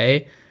 because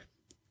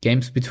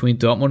games between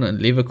Dortmund and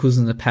Leverkusen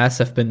in the past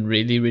have been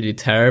really, really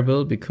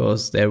terrible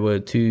because there were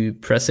two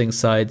pressing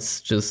sides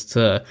just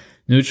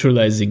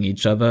neutralizing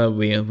each other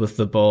with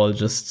the ball,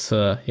 just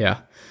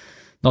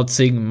not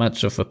seeing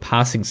much of a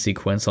passing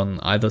sequence on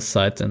either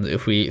side. And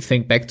if we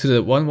think back to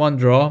the 1-1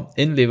 draw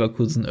in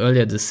Leverkusen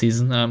earlier this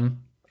season,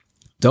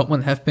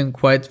 Dortmund have been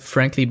quite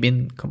frankly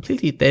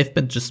they've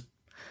been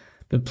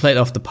played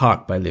off the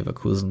park by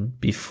Leverkusen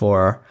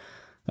before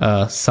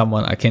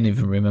someone, I can't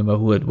even remember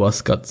who it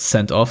was, got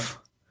sent off.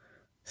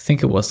 I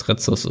think it was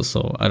Retzos or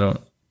so. I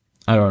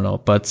don't know.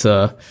 But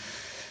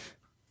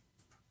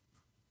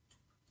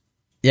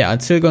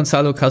until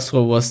Gonzalo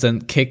Castro was then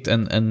kicked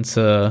and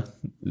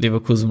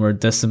Leverkusen were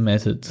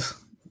decimated,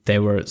 they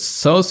were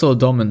so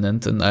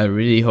dominant, and I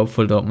really hope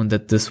for Dortmund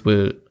that this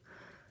will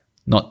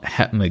not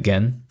happen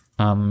again.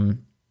 Who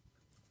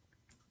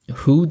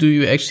do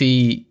you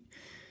actually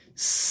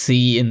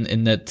see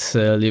in that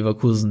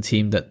Leverkusen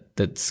team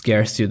that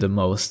scares you the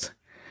most?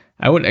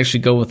 I would actually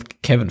go with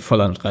Kevin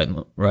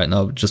Volland right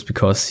now, just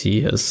because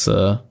he has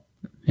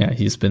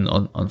he's been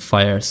on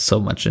fire so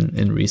much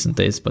in recent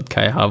days. But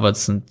Kai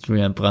Havertz and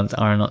Julian Brandt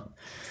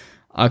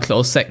are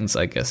close seconds,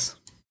 I guess.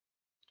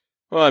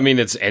 Well, I mean,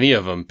 it's any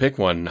of them. Pick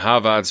one.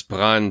 Havertz,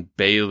 Brandt,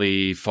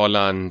 Bailey,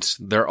 Volland.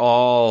 They're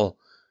all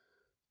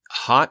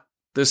hot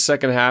this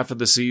second half of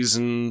the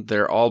season.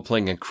 They're all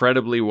playing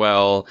incredibly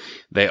well.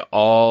 They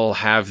all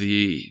have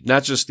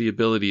not just the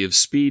ability of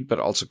speed, but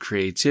also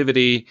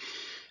creativity,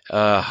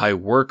 high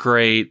work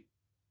rate.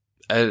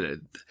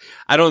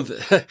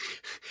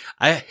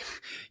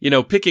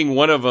 Picking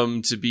one of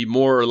them to be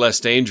more or less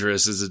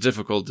dangerous is a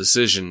difficult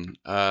decision.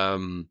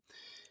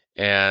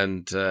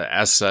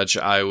 As such,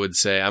 I would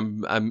say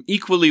I'm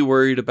equally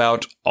worried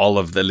about all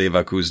of the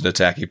Leverkusen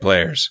attacking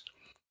players.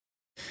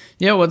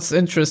 Yeah, what's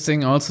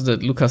interesting also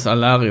that Lucas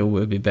Alario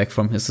will be back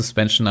from his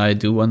suspension. I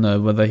do wonder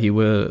whether he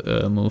will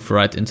move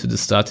right into the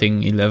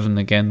starting 11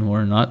 again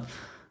or not.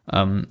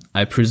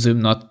 I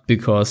presume not,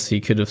 because he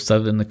could have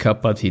started in the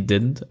cup, but he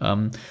didn't.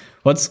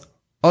 What's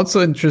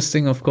also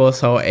interesting, of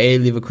course, how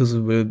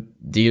Leverkusen will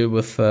deal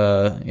with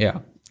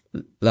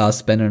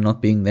Lars Benner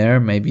not being there.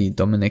 Maybe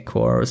Dominic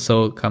Kor or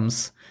so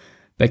comes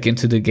back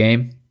into the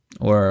game,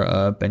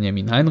 or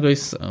Benjamin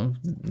Heinrichs.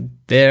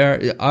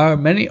 There are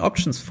many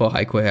options for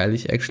Heiko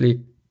Herrlich,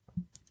 actually,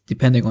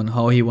 depending on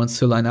how he wants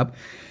to line up.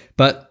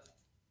 But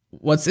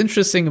what's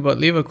interesting about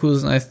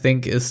Leverkusen, I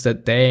think, is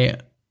that they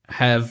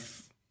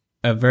have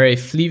a very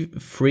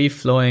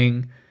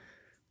free-flowing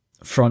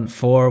front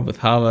four with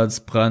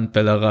Havertz, Brandt,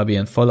 Bellarabi,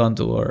 and Volland,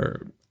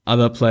 or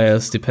other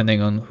players,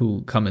 depending on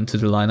who come into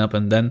the lineup.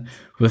 And then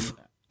with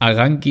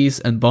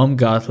Arangis and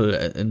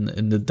Baumgartel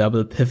in the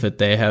double pivot,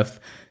 they have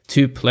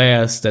two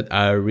players that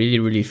are really,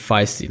 really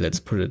feisty, let's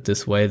put it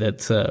this way,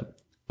 that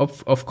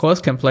of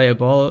course can play a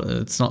ball.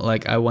 It's not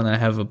like I want to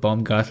have a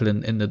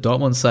Baumgartel in the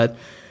Dortmund side,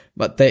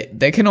 but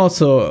they can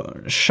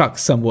also shock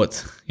some wood.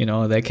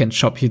 They can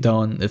chop you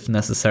down if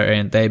necessary,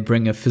 and they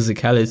bring a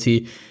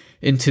physicality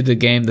into the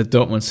game that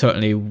Dortmund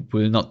certainly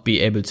will not be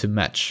able to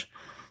match.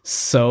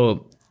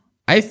 So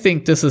I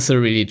think this is a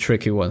really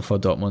tricky one for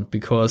Dortmund,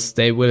 because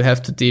they will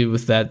have to deal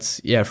with that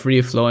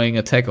free-flowing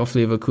attack of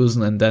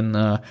Leverkusen, and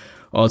then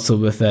also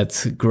with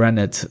that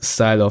granite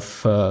style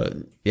of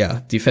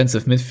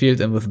defensive midfield.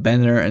 And with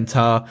Benner and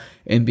Tah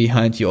in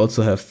behind, you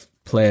also have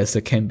players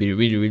that can be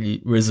really,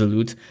 really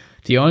resolute.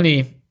 The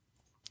only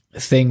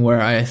thing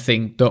where I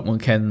think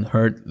Dortmund can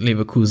hurt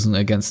Leverkusen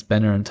against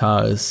Benner and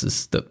Tah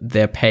is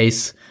their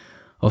pace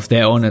of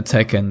their own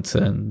attack, and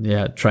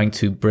trying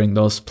to bring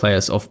those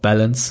players off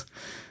balance.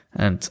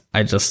 And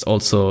I'm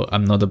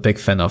not a big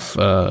fan of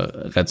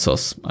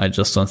Retsos. I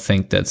just don't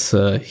think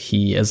that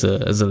he as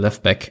a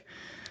left back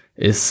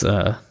is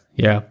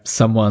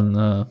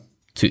someone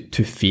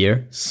to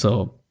fear.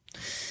 So,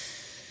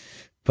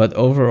 but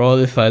overall,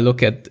 if I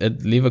look at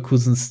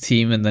Leverkusen's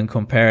team and then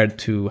compare it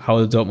to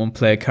how the Dortmund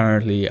play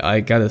currently,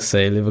 I gotta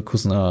say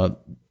Leverkusen are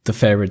the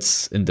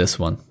favorites in this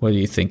one. What do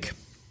you think?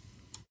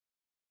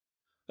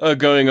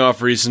 Going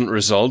off recent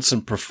results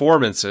and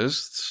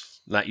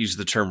performances, not use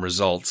the term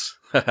results.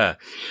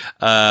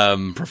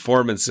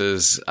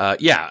 Performances.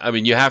 You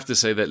have to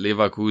say that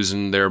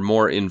Leverkusen, they're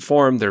more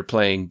informed, they're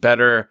playing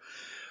better,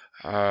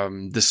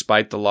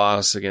 despite the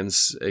loss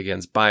against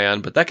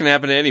Bayern, but that can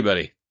happen to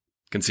anybody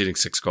conceding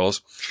 6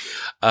 goals.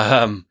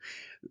 You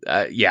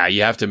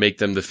have to make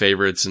them the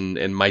favorites,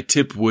 and my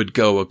tip would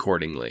go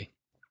accordingly.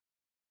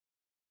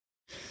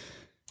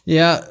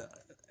 Yeah,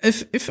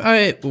 if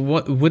I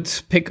would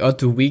pick out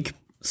the weak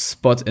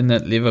spot in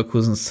that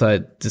Leverkusen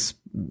side, this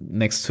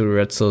next to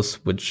Retsos,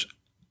 which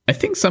I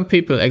think some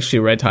people actually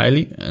rate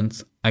highly,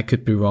 and I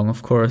could be wrong,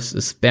 of course,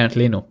 is Bernd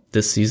Leno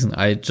this season.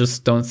 I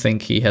just don't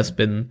think he has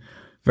been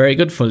very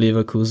good for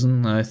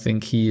Leverkusen. I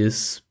think he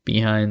is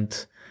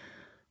behind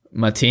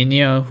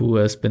Matenia, who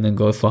has been in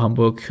goal for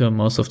Hamburg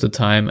most of the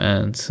time,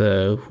 and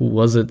who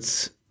was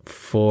it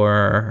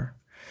for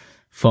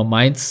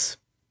Mainz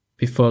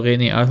before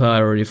René Adler? I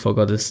already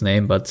forgot his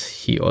name, but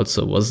he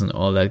also wasn't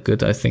all that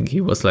good. I think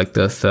he was like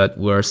the 3rd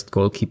worst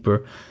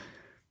goalkeeper.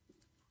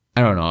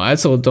 I don't know. I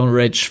also don't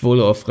rate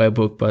Schwolo of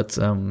Freiburg, but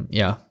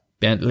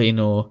Bernd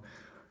Leno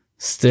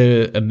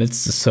still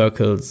amidst the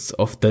circles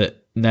of the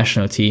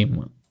national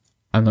team.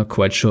 I'm not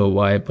quite sure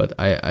why, but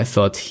I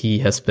thought he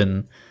has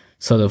been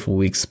sort of a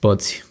weak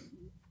spot.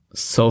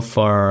 So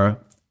far,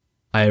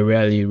 I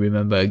rarely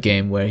remember a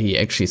game where he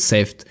actually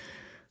saved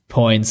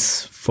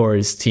points for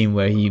his team,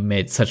 where he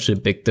made such a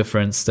big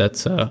difference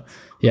that,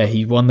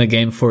 he won the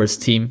game for his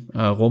team.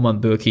 Roman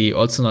Bürki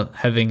also not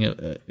having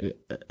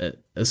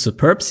a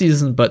superb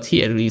season, but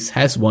he at least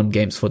has won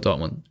games for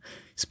Dortmund,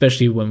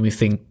 especially when we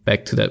think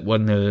back to that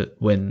 1-0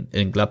 win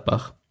in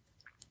Gladbach.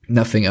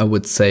 Nothing I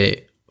would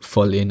say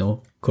for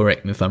Leno.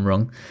 Correct me if I'm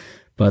wrong.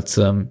 But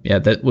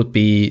that would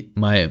be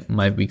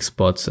my weak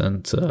spot.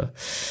 And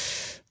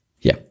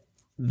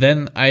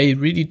then I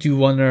really do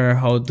wonder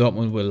how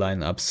Dortmund will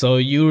line up. So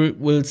you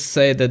will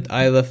say that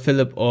either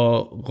Philipp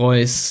or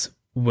Reus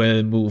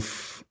will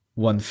move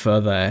one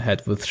further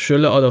ahead. With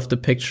Schüller out of the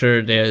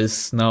picture, there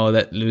is now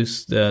let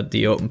loose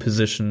the open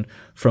position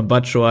from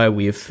Batshuayi.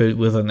 We have filled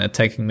with an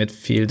attacking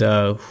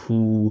midfielder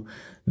who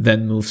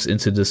then moves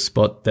into the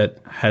spot that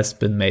has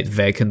been made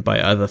vacant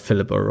by either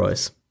Philipp or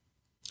Reus.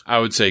 I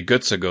would say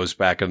Götze goes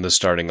back in the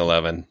starting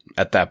 11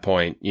 at that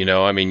point.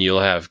 You'll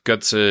have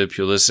Götze,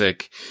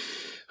 Pulisic,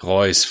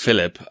 Reus,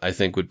 Philipp, I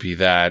think would be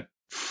that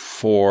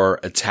for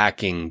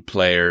attacking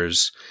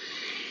players.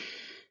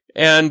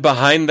 And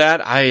behind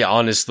that, I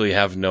honestly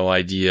have no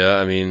idea.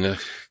 I mean,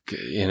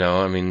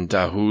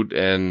 Dahoud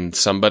and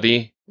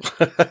somebody.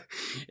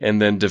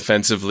 And then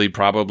defensively,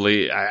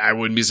 probably, I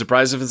wouldn't be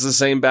surprised if it's the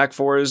same back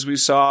four as we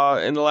saw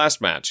in the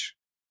last match.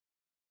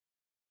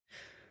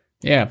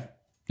 Yeah.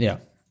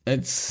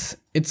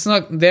 It's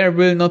not, there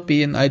will not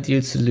be an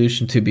ideal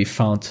solution to be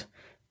found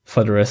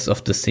for the rest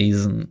of the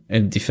season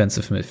in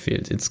defensive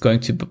midfield. It's going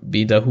to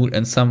be Dahoud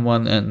and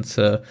someone, and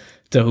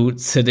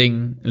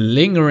Dahoud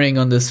lingering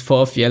on this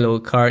fourth yellow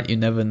card. You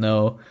never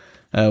know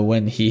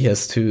when he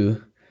has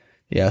to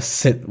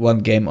sit one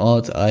game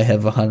out. I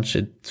have a hunch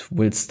it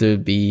will still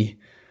be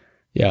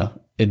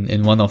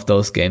in one of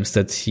those games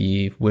that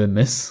he will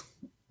miss,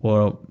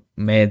 or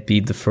may it be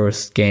the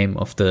first game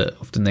of the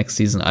next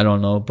season. I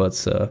don't know, but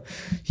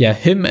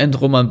him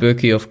and Roman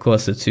Bürki, of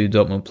course, the two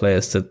Dortmund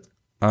players that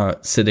are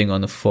sitting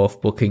on the fourth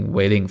booking,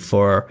 waiting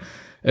for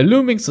a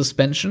looming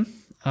suspension.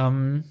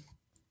 More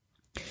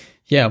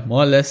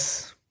or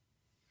less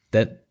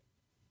that,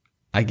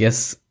 I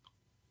guess,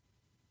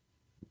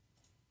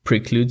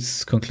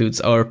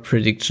 concludes our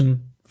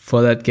prediction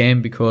for that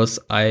game, because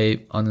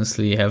I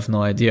honestly have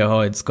no idea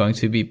how it's going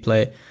to be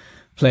played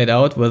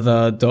out,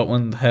 whether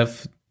Dortmund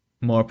have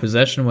more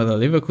possession, whether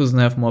Leverkusen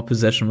have more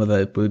possession,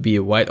 whether it will be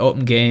a wide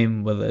open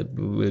game, whether it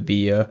will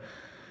be a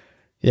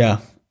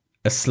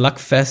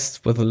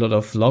slugfest with a lot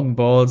of long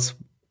balls.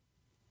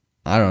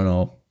 I don't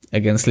know.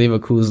 Against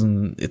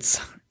Leverkusen,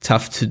 it's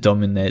tough to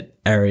dominate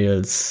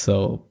aerials,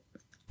 so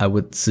I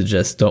would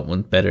suggest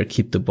Dortmund better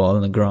keep the ball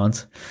on the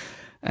ground.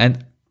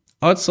 And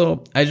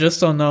also, I just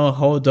don't know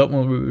how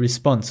Dortmund will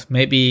respond.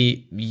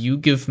 Maybe you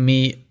give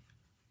me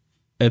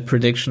a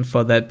prediction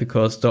for that,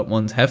 because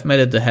Dortmund have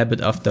made it a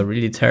habit after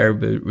really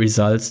terrible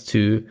results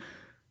to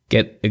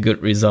get a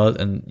good result,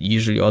 and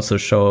usually also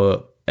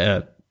show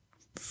a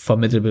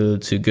formidable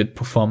to good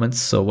performance.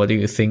 So what do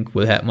you think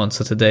will happen on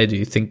Saturday? Do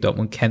you think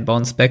Dortmund can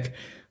bounce back,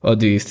 or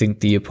do you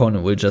think the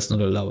opponent will just not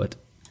allow it?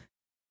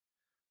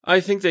 I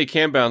think they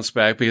can bounce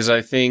back, because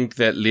I think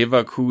that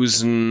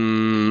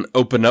Leverkusen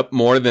open up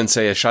more than,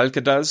 say, a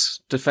Schalke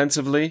does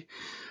defensively.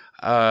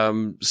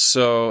 And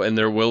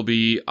there will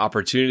be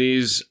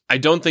opportunities. I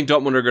don't think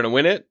Dortmund are going to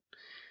win it.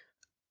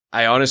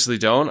 I honestly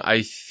don't.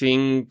 I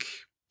think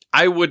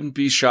I wouldn't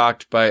be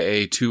shocked by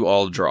a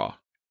 2-2 draw.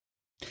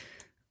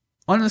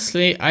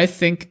 Honestly, I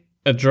think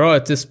a draw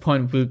at this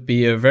point would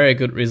be a very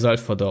good result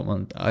for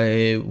Dortmund.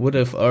 I would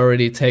have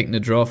already taken a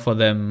draw for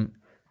them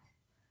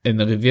in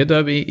the Revier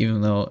Derby,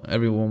 even though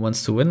everyone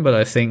wants to win, but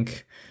I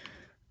think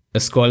a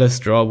scoreless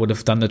draw would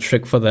have done the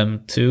trick for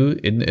them too,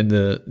 in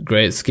the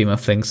great scheme of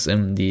things,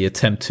 in the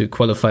attempt to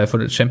qualify for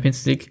the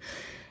Champions League.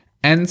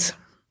 And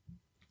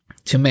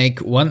to make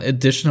one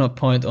additional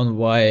point on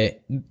why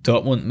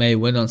Dortmund may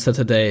win on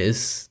Saturday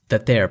is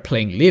that they are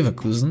playing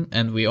Leverkusen,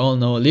 and we all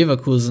know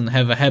Leverkusen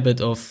have a habit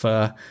of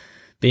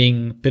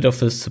being a bit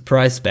of a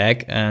surprise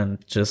bag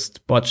and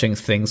just botching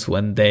things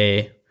when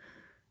they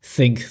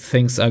think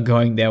things are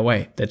going their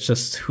way. That's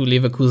just who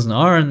Leverkusen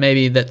are, and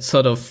maybe that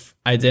sort of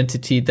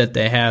identity that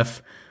they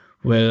have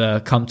will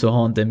come to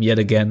haunt them yet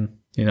again.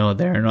 You know,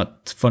 they're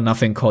not for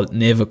nothing called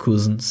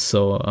Neverkusen,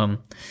 so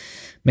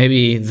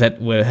maybe that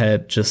will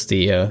help just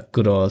the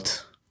good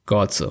old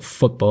gods of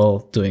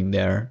football doing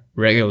their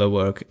regular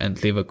work, and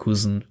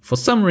Leverkusen for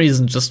some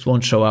reason just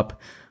won't show up,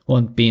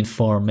 won't be in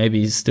form. Maybe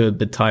he's still a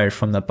bit tired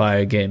from the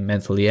Bayern game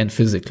mentally and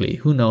physically.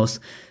 Who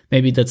knows?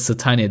 Maybe that's the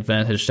tiny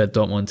advantage that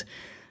Dortmund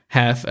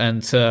have.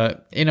 And,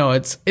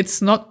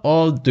 it's not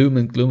all doom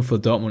and gloom for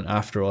Dortmund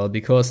after all,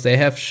 because they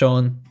have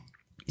shown,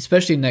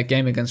 especially in that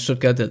game against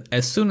Stuttgart, that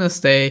as soon as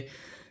they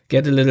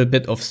get a little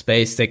bit of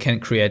space, they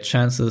can create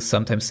chances.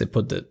 Sometimes they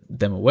put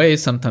them away,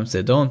 sometimes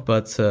they don't,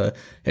 but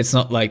it's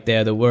not like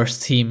they're the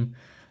worst team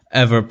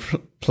ever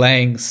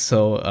playing.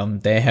 So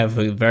they have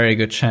a very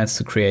good chance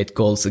to create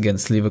goals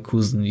against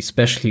Leverkusen,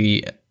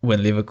 especially when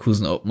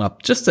Leverkusen open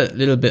up just a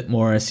little bit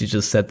more, as you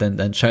just said, than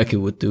Schalke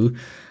would do.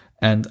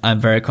 And I'm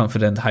very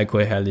confident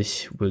Heiko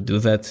Herrlich will do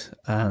that.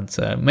 And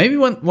maybe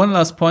one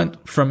last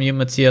point from you,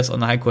 Matthias, on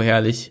Heiko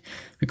Herrlich,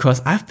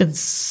 because I've been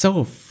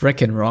so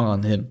freaking wrong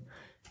on him.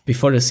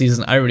 Before the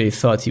season, I really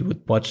thought he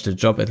would watch the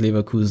job at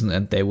Leverkusen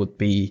and they would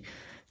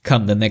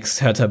become the next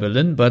Hertha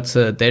Berlin, but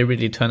they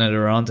really turn it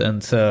around,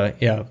 and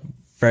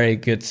very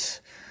good.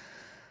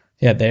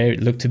 Yeah, they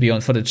look to be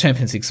on for the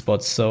Champions League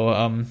spots.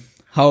 So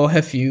how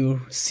have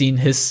you seen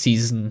his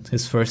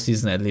first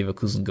season at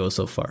Leverkusen go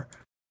so far?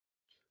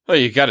 Well,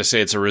 you got to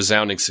say it's a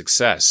resounding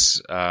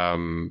success.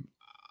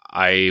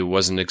 I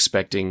wasn't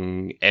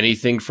expecting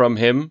anything from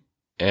him,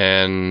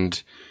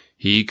 and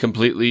he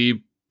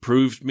completely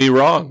proved me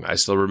wrong. I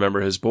still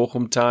remember his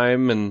Bochum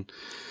time, and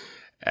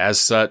as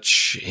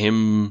such,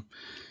 him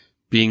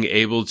being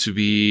able to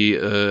be,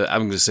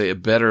 I'm going to say, a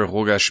better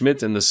Roger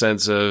Schmidt, in the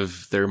sense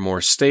of they're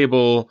more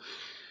stable,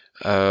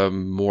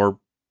 more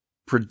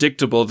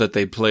predictable, that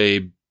they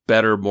play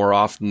better more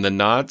often than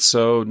not.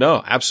 So,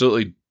 no,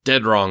 absolutely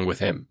dead wrong with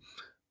him.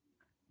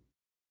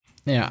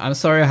 Yeah, I'm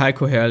sorry,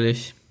 Heiko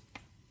Herrlich.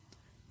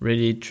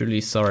 Really,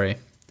 truly sorry.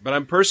 But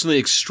I'm personally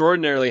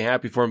extraordinarily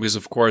happy for him because,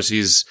 of course,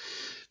 he's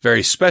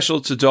very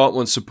special to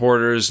Dortmund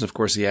supporters. And, of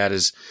course, he had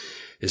his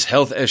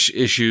health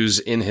issues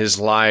in his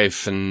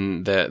life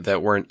and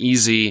that weren't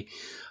easy.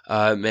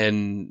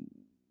 And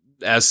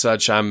as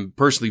such, I'm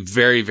personally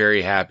very,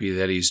 very happy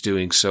that he's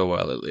doing so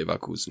well at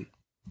Leverkusen.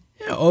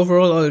 Yeah,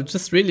 overall,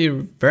 just really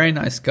very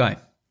nice guy.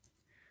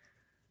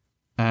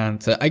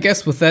 And I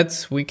guess with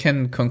that, we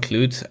can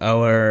conclude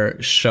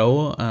our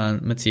show.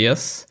 And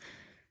Matthias,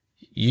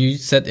 you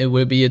said it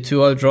will be a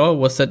 2-2 draw.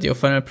 Was that your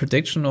final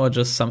prediction or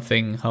just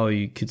something how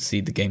you could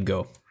see the game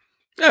go?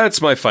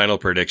 That's my final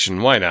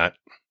prediction. Why not?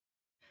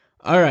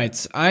 All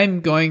right.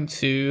 I'm going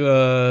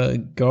to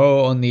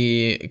go on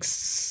the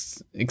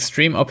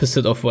extreme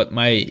opposite of what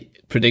my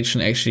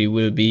prediction actually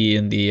will be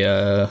in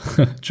the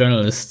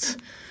journalist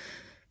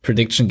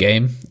prediction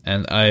game,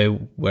 and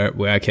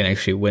where I can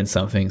actually win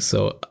something.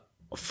 So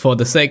for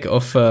the sake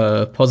of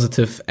a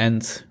positive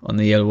end on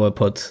the Yellow Wall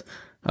Pod,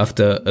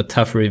 after a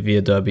tough Revier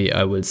derby,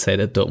 I will say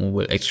that Dortmund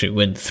will actually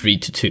win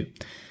 3-2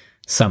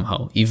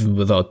 somehow, even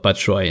without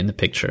Batshuayi in the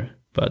picture.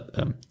 But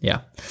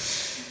yeah,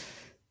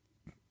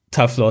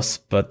 tough loss.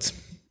 But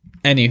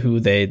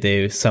anywho,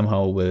 they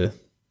somehow will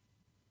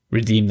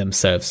redeem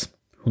themselves.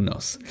 Who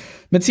knows?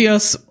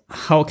 Matthias,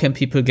 how can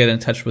people get in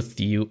touch with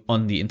you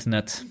on the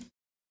internet?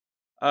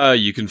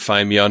 You can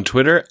find me on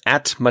Twitter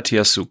at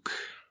Matthias Suk.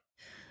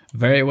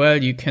 Very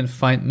well. You can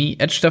find me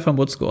at Stefan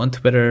Butzko on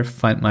Twitter.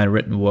 Find my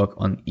written work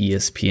on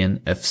ESPN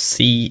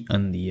FC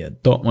on the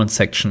Dortmund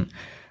section.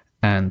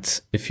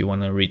 And if you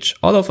want to reach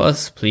all of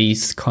us,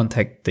 please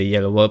contact the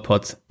Yellow Wall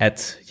Pod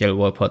at Yellow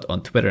Wall Pod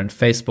on Twitter and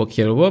Facebook.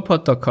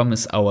 YellowWallPod.com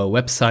is our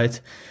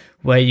website,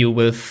 where you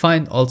will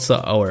find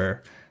also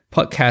our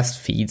podcast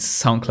feeds,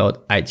 SoundCloud,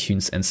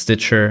 iTunes, and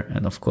Stitcher.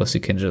 And of course,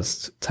 you can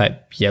just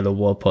type Yellow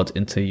Wall Pod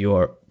into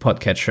your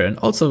podcatcher and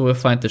also will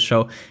find the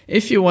show.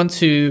 If you want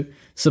to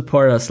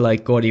support us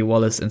like Gordy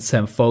Wallace and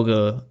Sam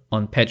Fogel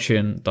on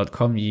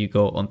patreon.com, you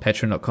go on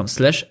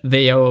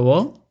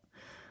patreon.com/theyellowwall.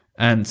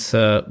 And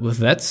with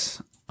that,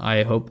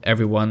 I hope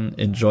everyone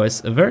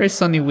enjoys a very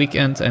sunny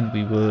weekend, and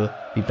we will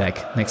be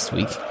back next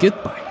week.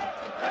 Goodbye.